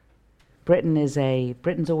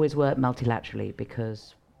 Britain's always worked multilaterally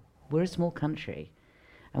because we're a small country,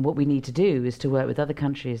 and what we need to do is to work with other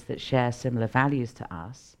countries that share similar values to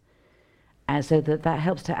us, and so that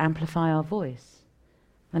helps to amplify our voice.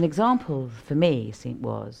 An example for me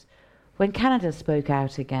was when Canada spoke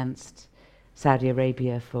out against Saudi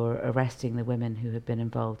Arabia for arresting the women who had been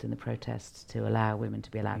involved in the protests to allow women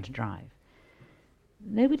to be allowed to drive.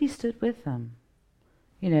 Nobody stood with them.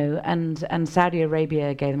 And Saudi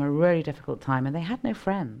Arabia gave them a really difficult time, and they had no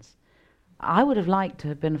friends. I would have liked to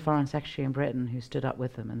have been a foreign secretary in Britain who stood up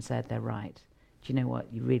with them and said, they're right. Do you know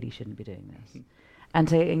what? You really shouldn't be doing this. And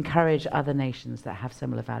to encourage other nations that have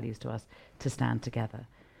similar values to us to stand together.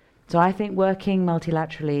 So I think working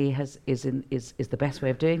multilaterally is the best way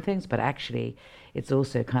of doing things, but actually it's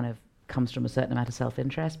also kind of comes from a certain amount of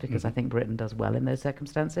self-interest, because I think Britain does well in those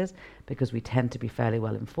circumstances, because we tend to be fairly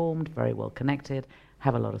well informed, very well connected,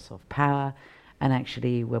 have a lot of soft power, and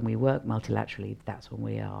actually when we work multilaterally, that's when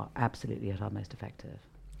we are absolutely at our most effective.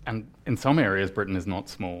 And in some areas, Britain is not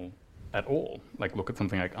small at all. Like look at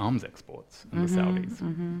something like arms exports in the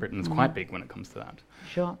Saudis. Britain's quite big when it comes to that.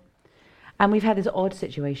 Sure. And we've had this odd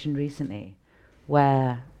situation recently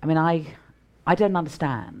where, I don't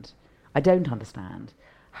understand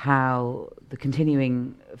how the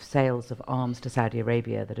continuing sales of arms to Saudi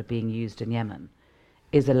Arabia that are being used in Yemen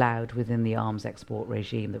is allowed within the arms export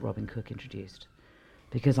regime that Robin Cook introduced.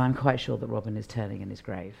 Because I'm quite sure that Robin is turning in his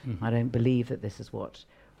grave. I don't believe that this is what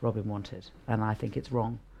Robin wanted, and I think it's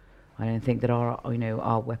wrong. I don't think that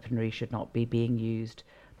our weaponry should not be being used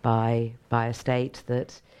by a state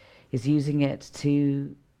that is using it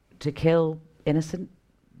to kill innocent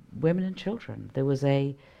women and children. There was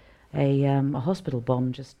a hospital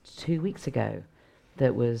bomb just 2 weeks ago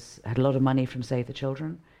that had a lot of money from Save the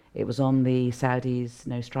Children. It was on the Saudis'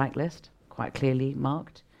 no-strike list, quite clearly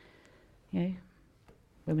marked.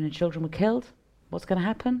 Women and children were killed. What's going to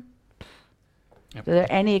happen? Yep. Are there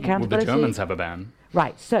any accountability? Well, the Germans have a ban.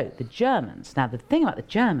 Right, so the Germans. Now, the thing about the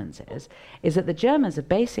Germans is that the Germans are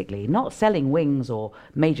basically not selling wings or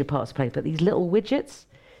major parts of planes, but these little widgets.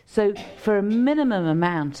 So for a minimum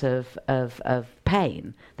amount of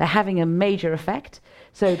pain, they're having a major effect.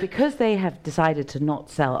 So because they have decided to not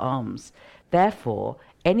sell arms, Therefore,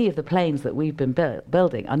 any of the planes that we've been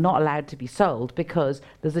building are not allowed to be sold because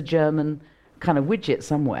there's a German kind of widget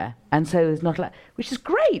somewhere, and so it's not allowed, which is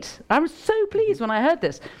great. I was so pleased when I heard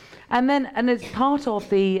this. And as part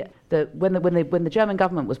of when the German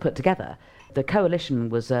government was put together, the coalition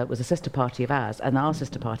was a sister party of ours, and our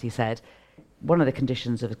sister party said, one of the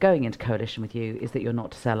conditions of going into coalition with you is that you're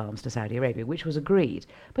not to sell arms to Saudi Arabia, which was agreed.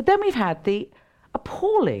 But then we've had the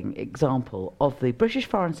appalling example of the British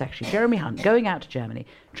Foreign Secretary, Jeremy Hunt, going out to Germany,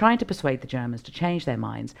 trying to persuade the Germans to change their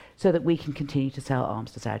minds so that we can continue to sell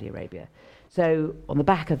arms to Saudi Arabia. So on the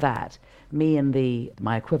back of that, me and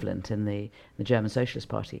my equivalent in the German Socialist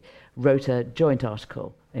Party wrote a joint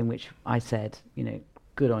article in which I said,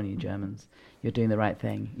 good on you, Germans. You're doing the right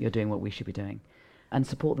thing. You're doing what we should be doing. And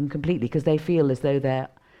support them completely, because they feel as though they're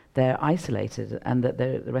isolated and that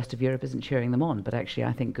the rest of Europe isn't cheering them on. But actually,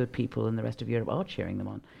 I think good people in the rest of Europe are cheering them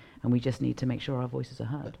on. And we just need to make sure our voices are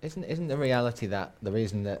heard. Isn't the reality that the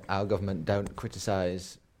reason that our government don't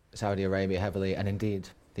criticise Saudi Arabia heavily, and indeed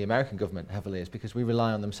the American government heavily, is because we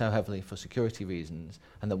rely on them so heavily for security reasons,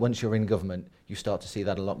 and that once you're in government, you start to see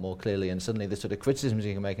that a lot more clearly, and suddenly the sort of criticisms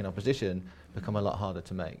you can make in opposition become a lot harder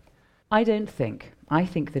to make? I think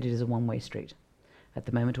that it is a one-way street at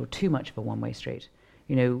the moment, or too much of a one-way street.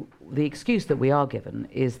 The excuse that we are given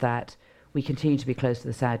is that we continue to be close to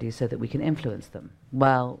the Saudis so that we can influence them.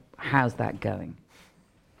 Well, how's that going?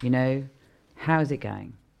 How's it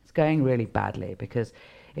going? It's going really badly, because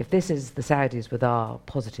if this is the Saudis with our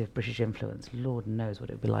positive British influence, Lord knows what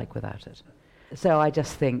it would be like without it. So I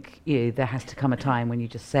just think there has to come a time when you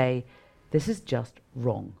just say, this is just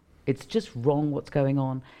wrong. It's just wrong what's going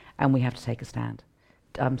on, and we have to take a stand.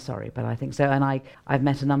 I'm sorry, but I think so. And I've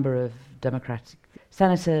met a number of Democratic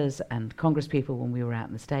senators and congresspeople when we were out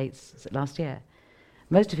in the States last year.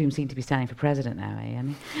 Most of whom seem to be standing for president now,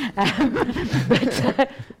 Annie?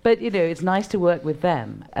 But it's nice to work with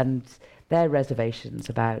them, and their reservations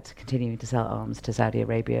about continuing to sell arms to Saudi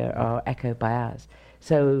Arabia are echoed by ours.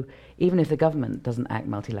 So even if the government doesn't act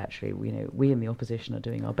multilaterally, we in the opposition are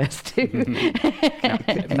doing our best to.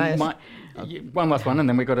 One last one, and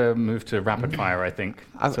then we've got to move to rapid fire, I think.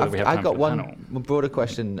 I've got one broader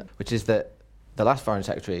question, which is that the last Foreign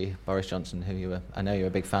Secretary, Boris Johnson, who I know you're a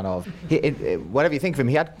big fan of, whatever you think of him,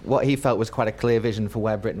 he had what he felt was quite a clear vision for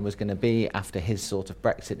where Britain was going to be after his sort of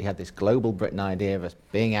Brexit. He had this global Britain idea of us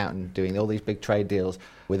being out and doing all these big trade deals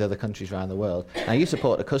with other countries around the world. Now, you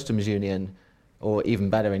support a customs union, or even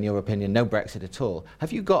better, in your opinion, no Brexit at all.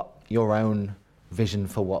 Have you got your own vision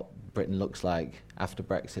for what Britain looks like after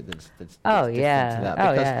Brexit that's different to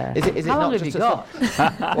that? Because is it How not long have just you got?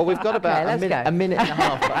 Well, we've got about a minute and a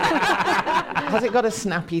half. Has it got a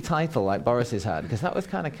snappy title like Boris's had? Because that was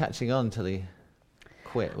kind of catching on till he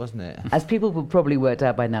quit, wasn't it? As people will probably worked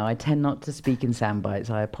out by now, I tend not to speak in sound bites.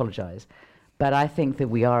 I apologise. But I think that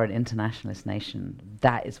we are an internationalist nation.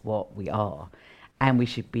 That is what we are. And we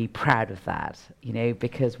should be proud of that,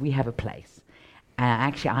 because we have a place.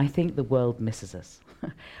 Actually, I think the world misses us.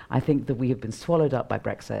 I think that we have been swallowed up by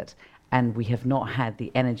Brexit, and we have not had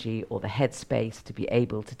the energy or the headspace to be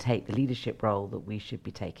able to take the leadership role that we should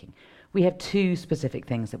be taking. We have two specific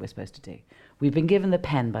things that we're supposed to do. We've been given the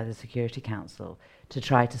pen by the Security Council to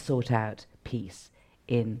try to sort out peace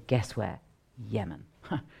in, guess where? Yemen.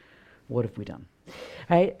 What have we done?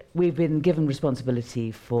 Right? We've been given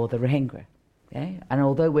responsibility for the Rohingya. Okay? And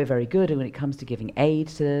although we're very good when it comes to giving aid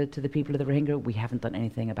to the people of the Rohingya, we haven't done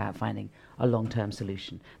anything about finding a long-term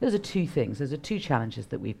solution. Those are two things. Those are two challenges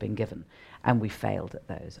that we've been given, and we failed at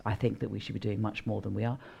those. I think that we should be doing much more than we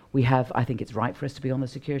are. I think it's right for us to be on the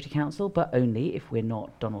Security Council, but only if we're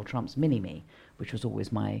not Donald Trump's mini-me, which was always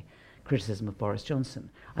my criticism of Boris Johnson.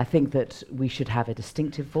 I think that we should have a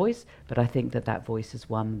distinctive voice, but I think that voice is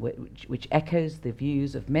one which echoes the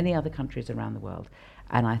views of many other countries around the world.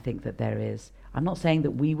 And I think that I'm not saying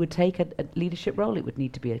that we would take a leadership role, it would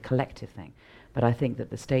need to be a collective thing. But I think that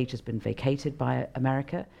the stage has been vacated by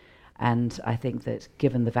America, and I think that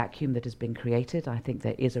given the vacuum that has been created, I think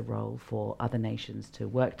there is a role for other nations to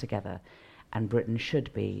work together, and Britain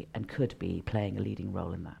should be and could be playing a leading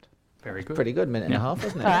role in that. Very good. Pretty good, minute and a half,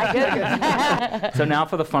 wasn't it? So now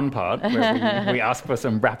for the fun part, where we ask for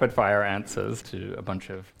some rapid-fire answers to a bunch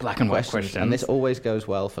of black and white questions. And this always goes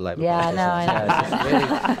well for Labour. Yeah, no, I know.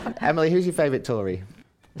 Really, Emily, who's your favourite Tory?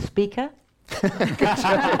 Speaker?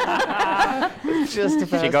 Just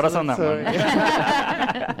she got us on that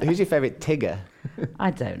one. Who's your favourite Tigger? I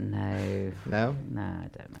don't know. No? No, I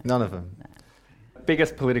don't know. None of them? No.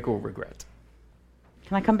 Biggest political regret?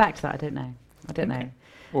 Can I come back to that? I don't know. know.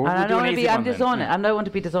 Well, I don't want to be. I'm dishonest. Yeah. I don't want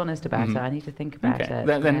to be dishonest about it. I need to think about it.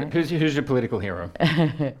 Then who's your political hero?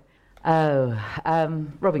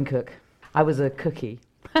 Robin Cook. I was a cookie.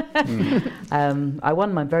 I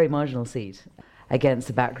won my very marginal seat against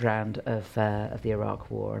the background of the Iraq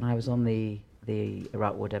War, and I was on the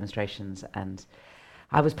Iraq War demonstrations, and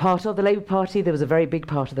I was part of the Labour Party. There was a very big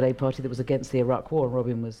part of the Labour Party that was against the Iraq War, and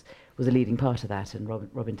Robin was a leading part of that, and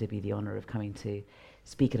Robin did me the honour of coming to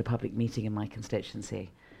speak at a public meeting in my constituency.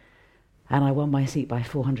 And I won my seat by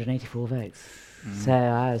 484 votes. So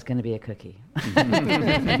I was going to be a cookie.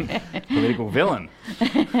 Political villain.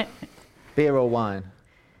 Beer or wine?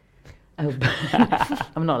 Oh,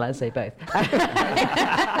 I'm not allowed to say both.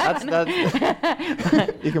 That's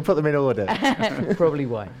you can put them in order. Probably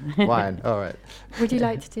wine. Wine, all right. Would you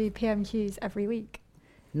like to do PMQs every week?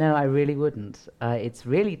 No, I really wouldn't. It's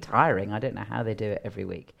really tiring. I don't know how they do it every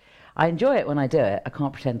week. I enjoy it when I do it. I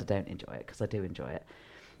can't pretend I don't enjoy it, because I do enjoy it.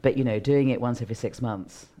 But, doing it once every 6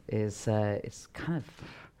 months is it's kind of...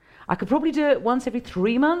 I could probably do it once every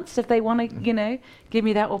 3 months if they want to, give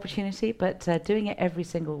me that opportunity. But doing it every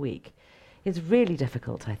single week is really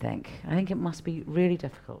difficult, I think. I think it must be really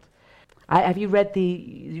difficult. Have you read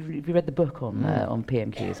the book on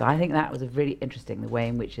PMQs? I think that was really interesting, the way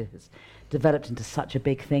in which it has developed into such a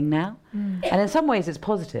big thing now. And in some ways it's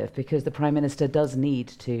positive, because the Prime Minister does need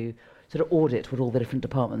to sort of audit what all the different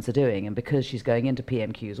departments are doing. And because she's going into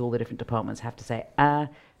PMQs, all the different departments have to say,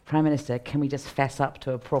 Prime Minister, can we just fess up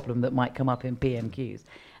to a problem that might come up in PMQs?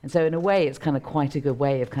 And so in a way, it's kind of quite a good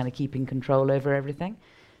way of kind of keeping control over everything.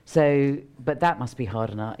 So, but that must be hard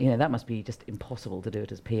enough. That must be just impossible to do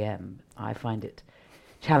it as PM. I find it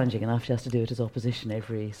challenging enough just to do it as opposition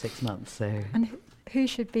every 6 months. So. And who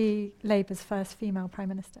should be Labour's first female Prime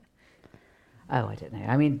Minister? Oh, I don't know.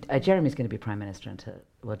 I mean, Jeremy's going to be Prime Minister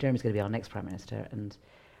Jeremy's going to be our next Prime Minister,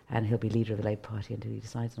 and he'll be leader of the Labour Party until he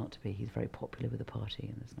decides not to be. He's very popular with the party,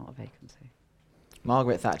 and there's not a vacancy.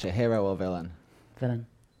 Margaret Thatcher, hero or villain? Villain.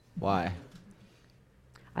 Why?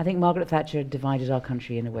 I think Margaret Thatcher divided our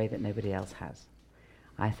country in a way that nobody else has.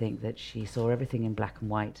 I think that she saw everything in black and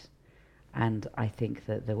white, and I think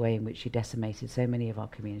that the way in which she decimated so many of our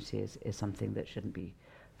communities is something that shouldn't be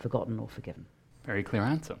forgotten or forgiven. Very clear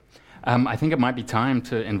answer. I think it might be time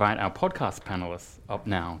to invite our podcast panelists up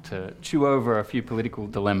now to chew over a few political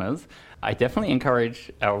dilemmas. I definitely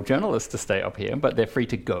encourage our journalists to stay up here, but they're free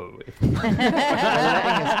to go. I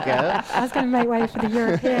was going to make way for the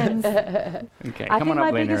Europeans. Okay, come on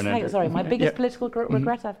up, Lena. My biggest political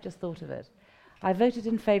regret, I've just thought of it. I voted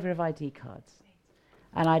in favour of ID cards,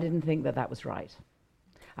 and I didn't think that was right.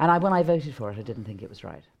 And when I voted for it, I didn't think it was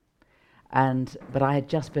right. But I had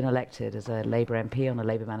just been elected as a Labour MP on a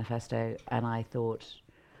Labour manifesto, and I thought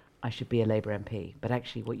I should be a Labour MP. But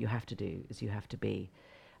actually what you have to do is you have to be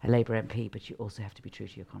a Labour MP, but you also have to be true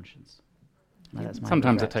to your conscience. That's my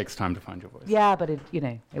Sometimes regret. It takes time to find your voice. Yeah, but it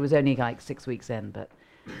was only like 6 weeks in, but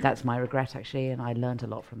that's my regret, actually, and I learned a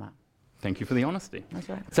lot from that. Thank you for the honesty. That's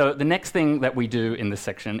right. So the next thing that we do in this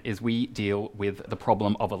section is we deal with the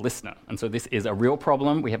problem of a listener. And so this is a real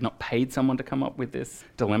problem. We have not paid someone to come up with this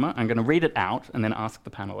dilemma. I'm going to read it out and then ask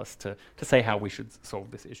the panelists to say how we should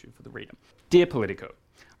solve this issue for the reader. Dear Politico,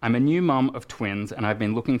 I'm a new mum of twins and I've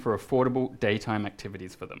been looking for affordable daytime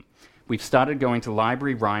activities for them. We've started going to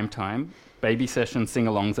library rhyme time, baby session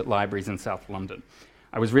sing-alongs at libraries in South London.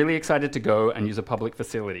 I was really excited to go and use a public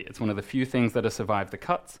facility. It's one of the few things that have survived the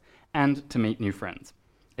cuts, and to meet new friends.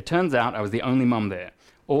 It turns out I was the only mum there.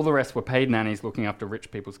 All the rest were paid nannies looking after rich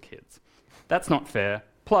people's kids. That's not fair.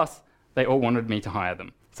 Plus, they all wanted me to hire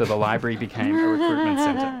them. So the library became a recruitment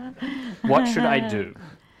centre. What should I do?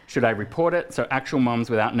 Should I report it so actual mums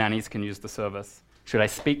without nannies can use the service? Should I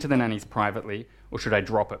speak to the nannies privately? Or should I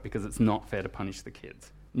drop it because it's not fair to punish the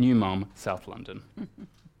kids? New mum, South London.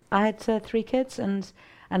 I had 3 kids, and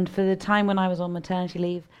for the time when I was on maternity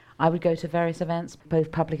leave, I would go to various events,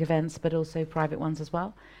 both public events, but also private ones as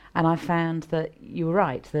well. And I found that you were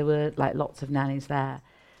right. There were lots of nannies there.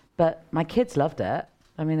 But my kids loved it.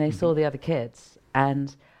 I mean, they saw the other kids.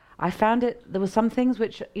 And I found there were some things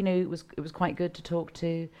which, it was quite good to talk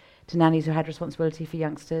to nannies who had responsibility for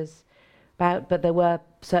youngsters about. But there were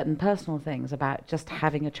certain personal things about just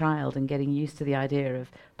having a child and getting used to the idea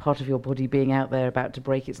of part of your body being out there about to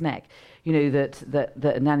break its neck, that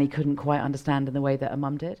a nanny couldn't quite understand in the way that a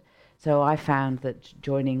mum did. So I found that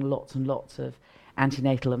joining lots and lots of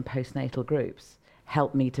antenatal and postnatal groups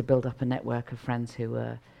helped me to build up a network of friends who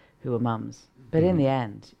were mums. But in the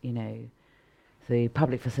end, the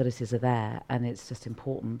public facilities are there, and it's just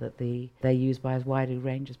important that they're used by as wide a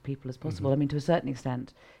range of people as possible. I mean, to a certain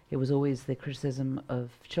extent, it was always the criticism of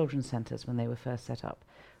children's centres when they were first set up,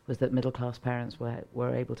 was that middle-class parents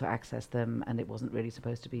were able to access them, and it wasn't really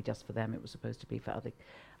supposed to be just for them, it was supposed to be for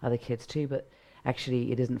other kids too. But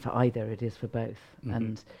actually it isn't for either, it is for both. Mm-hmm.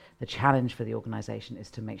 And the challenge for the organisation is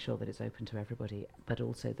to make sure that it's open to everybody, but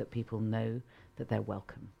also that people know that they're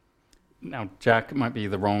welcome. Now, Jack might be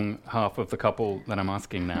the wrong half of the couple that I'm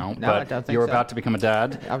asking now, No, I but don't think you're so. about to become a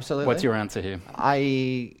dad. Absolutely. What's your answer here?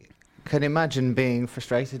 I can imagine being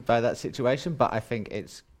frustrated by that situation, but I think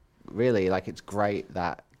it's really, like, it's great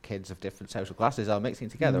that kids of different social classes are mixing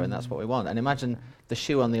together, and that's what we want. And imagine the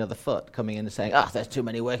shoe on the other foot coming in and saying, there's too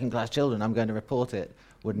many working class children, I'm going to report it,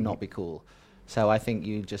 would not be cool. So I think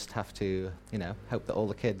you just have to, hope that all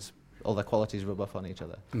the kids, all their qualities rub off on each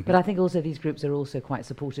other. Mm-hmm. But I think also these groups are also quite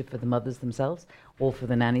supportive for the mothers themselves or for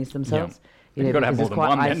the nannies themselves. Yeah. You've got to have because more it's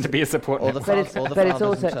than quite one then to be a support Or the network. but it's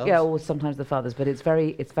also themselves. or sometimes the fathers. But it's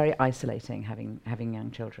very isolating having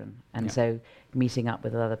young children, and Yeah. so meeting up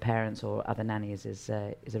with other parents or other nannies is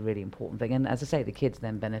a really important thing. And as I say, the kids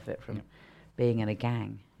then benefit from being in a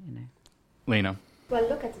gang. Lena. Well,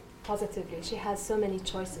 look at it positively. She has so many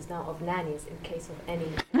choices now of nannies in case of any.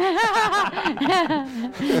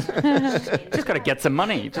 Just got to get some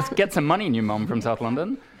money. Just get some money, new mum from South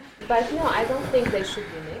London. But no, I don't think they should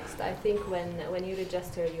be mixed. I think when you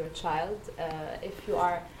register your child, if you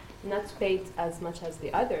are not paid as much as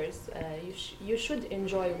the others, you should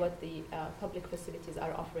enjoy what the public facilities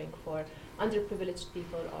are offering for underprivileged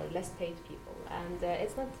people or less paid people. And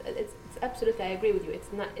it's absolutely, I agree with you.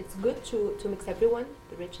 It's good to mix everyone,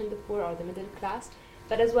 the rich and the poor or the middle class,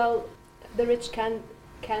 but as well, the rich can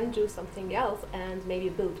do something else and maybe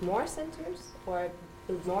build more centers or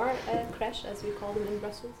build more creche, as we call them in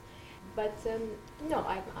Brussels. But no,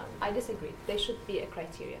 I disagree. They should be a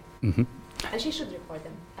criteria. Mm-hmm. And she should report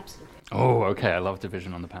them, absolutely. Oh, okay. I love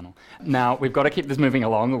division on the panel. Now, we've got to keep this moving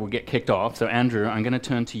along or we'll get kicked off. So, Andrew, I'm going to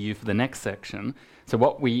turn to you for the next section. So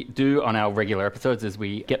what we do on our regular episodes is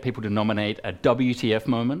we get people to nominate a WTF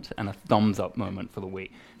moment and a thumbs up moment for the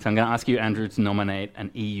week. So I'm going to ask you, Andrew, to nominate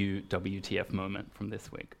an EU WTF moment from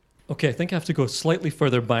this week. Okay, I think I have to go slightly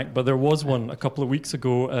further back, but there was one a couple of weeks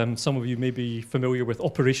ago. Some of you may be familiar with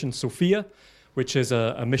Operation Sophia, which is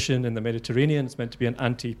a mission in the Mediterranean. It's meant to be an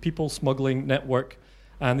anti-people smuggling network.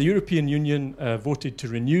 And the European Union voted to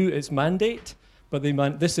renew its mandate, but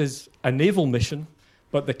this is a naval mission,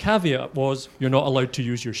 but the caveat was you're not allowed to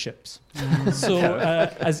use your ships. So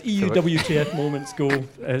as EU WTF moments go,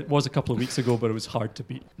 it was a couple of weeks ago, but it was hard to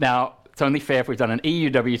beat. Now, it's only fair if we've done an EU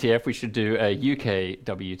WTF, we should do a UK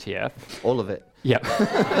WTF. All of it. Yeah.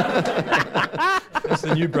 That's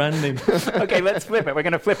the new brand name. Okay, let's flip it. We're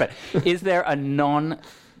going to flip it. Is there a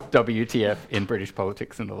non-WTF in British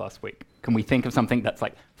politics in the last week? Can we think of something that's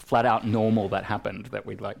like flat out normal that happened that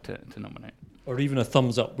we'd like to nominate? Or even a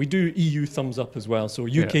thumbs up. We do EU thumbs up as well. So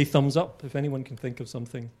UK thumbs up, if anyone can think of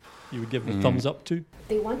something you would give a thumbs up to.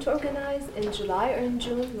 They want to organize in July or in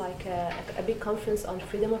June like a big conference on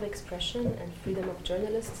freedom of expression and freedom of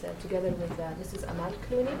journalists together with Mrs. Amal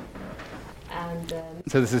Clooney. And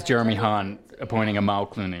So this is Jeremy Hahn appointing Amal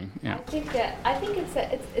Clooney. Yeah. I think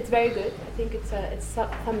it's very good. I think it's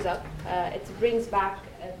thumbs up. It brings back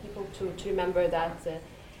people to remember that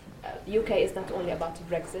UK is not only about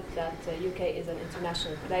Brexit. That UK is an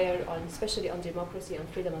international player especially on democracy, on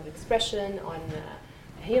freedom of expression, on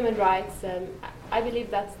human rights. I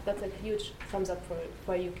believe that's a huge thumbs up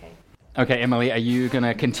for UK. Okay, Emily, are you going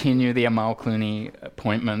to continue the Amal Clooney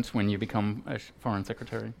appointment when you become a foreign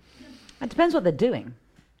secretary? It depends what they're doing.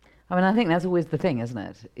 I mean, I think that's always the thing, isn't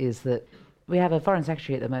it? Is that we have a foreign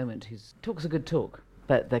secretary at the moment who talks a good talk,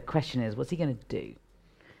 but the question is, what's he going to do?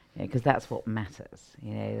 Because that's what matters.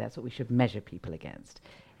 That's what we should measure people against.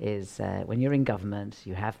 Is when you're in government,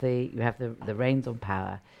 you have the reins on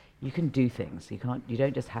power. You can do things. You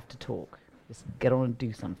don't just have to talk. Just get on and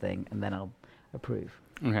do something, and then I'll approve.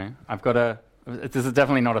 Okay, I've got this is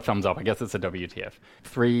definitely not a thumbs up. I guess it's a WTF.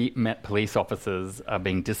 3 Met police officers are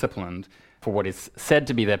being disciplined for what is said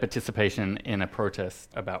to be their participation in a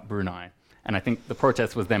protest about Brunei. And I think the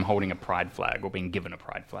protest was them holding a pride flag or being given a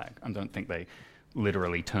pride flag. I don't think they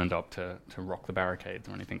literally turned up to rock the barricades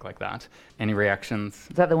or anything like that. Any reactions?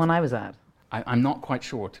 Is that the one I was at? I'm not quite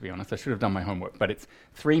sure, to be honest. I should have done my homework. But it's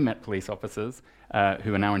 3 Met police officers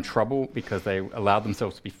who are now in trouble because they allowed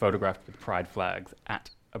themselves to be photographed with pride flags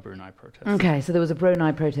at a Brunei protest. Okay, so there was a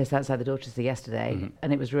Brunei protest outside the Dorchester yesterday,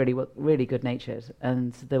 and it was really good-natured,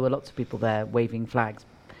 and there were lots of people there waving flags.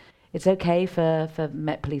 It's okay for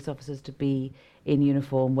Met police officers to be in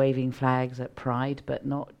uniform waving flags at Pride, but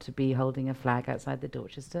not to be holding a flag outside the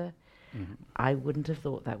Dorchester. I wouldn't have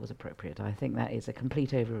thought that was appropriate. I think that is a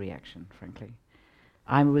complete overreaction, frankly.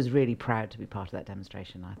 I was really proud to be part of that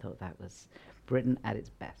demonstration. I thought that was Britain at its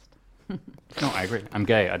best. No, I agree. I'm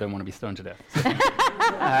gay. I don't want to be stoned to death.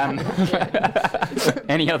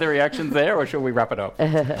 Any other reactions there, or shall we wrap it up?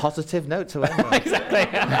 Positive note to end on. Exactly.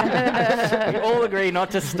 We all agree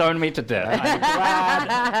not to stone me to death. I'm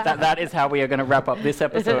glad that is how we are going to wrap up this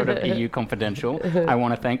episode of EU Confidential. I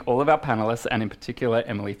want to thank all of our panelists, and in particular,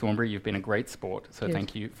 Emily Thornberry. You've been a great sport, so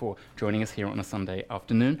thank you for joining us here on a Sunday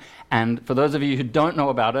afternoon. And for those of you who don't know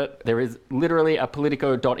about it, there is literally a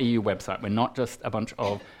Politico.eu website. We're not just a bunch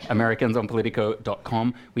of Americans on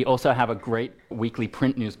Politico.com. We also have a great weekly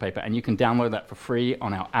print newspaper, and you can download that for free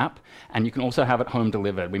on our app, and you can also have it home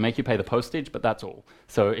delivered. We make you pay the postage, but that's all.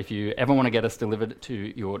 So if you ever want to get us delivered to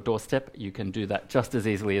your doorstep, you can do that just as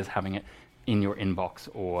easily as having it in your inbox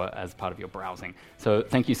or as part of your browsing. So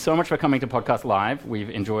thank you so much for coming to Podcast Live. We've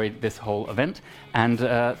enjoyed this whole event, and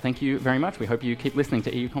thank you very much. We hope you keep listening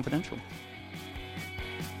to EU Confidential.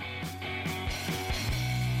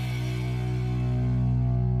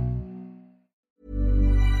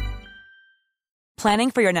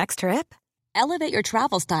 Planning for your next trip? Elevate your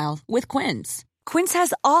travel style with Quince. Quince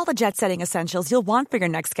has all the jet-setting essentials you'll want for your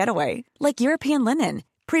next getaway, like European linen,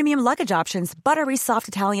 premium luggage options, buttery soft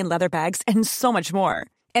Italian leather bags, and so much more.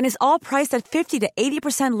 And is all priced at 50 to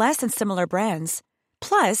 80% less than similar brands.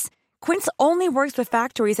 Plus, Quince only works with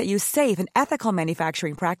factories that use safe and ethical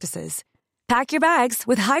manufacturing practices. Pack your bags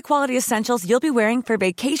with high-quality essentials you'll be wearing for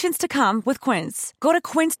vacations to come with Quince. Go to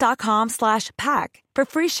quince.com/pack for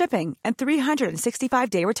free shipping and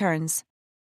 365-day returns.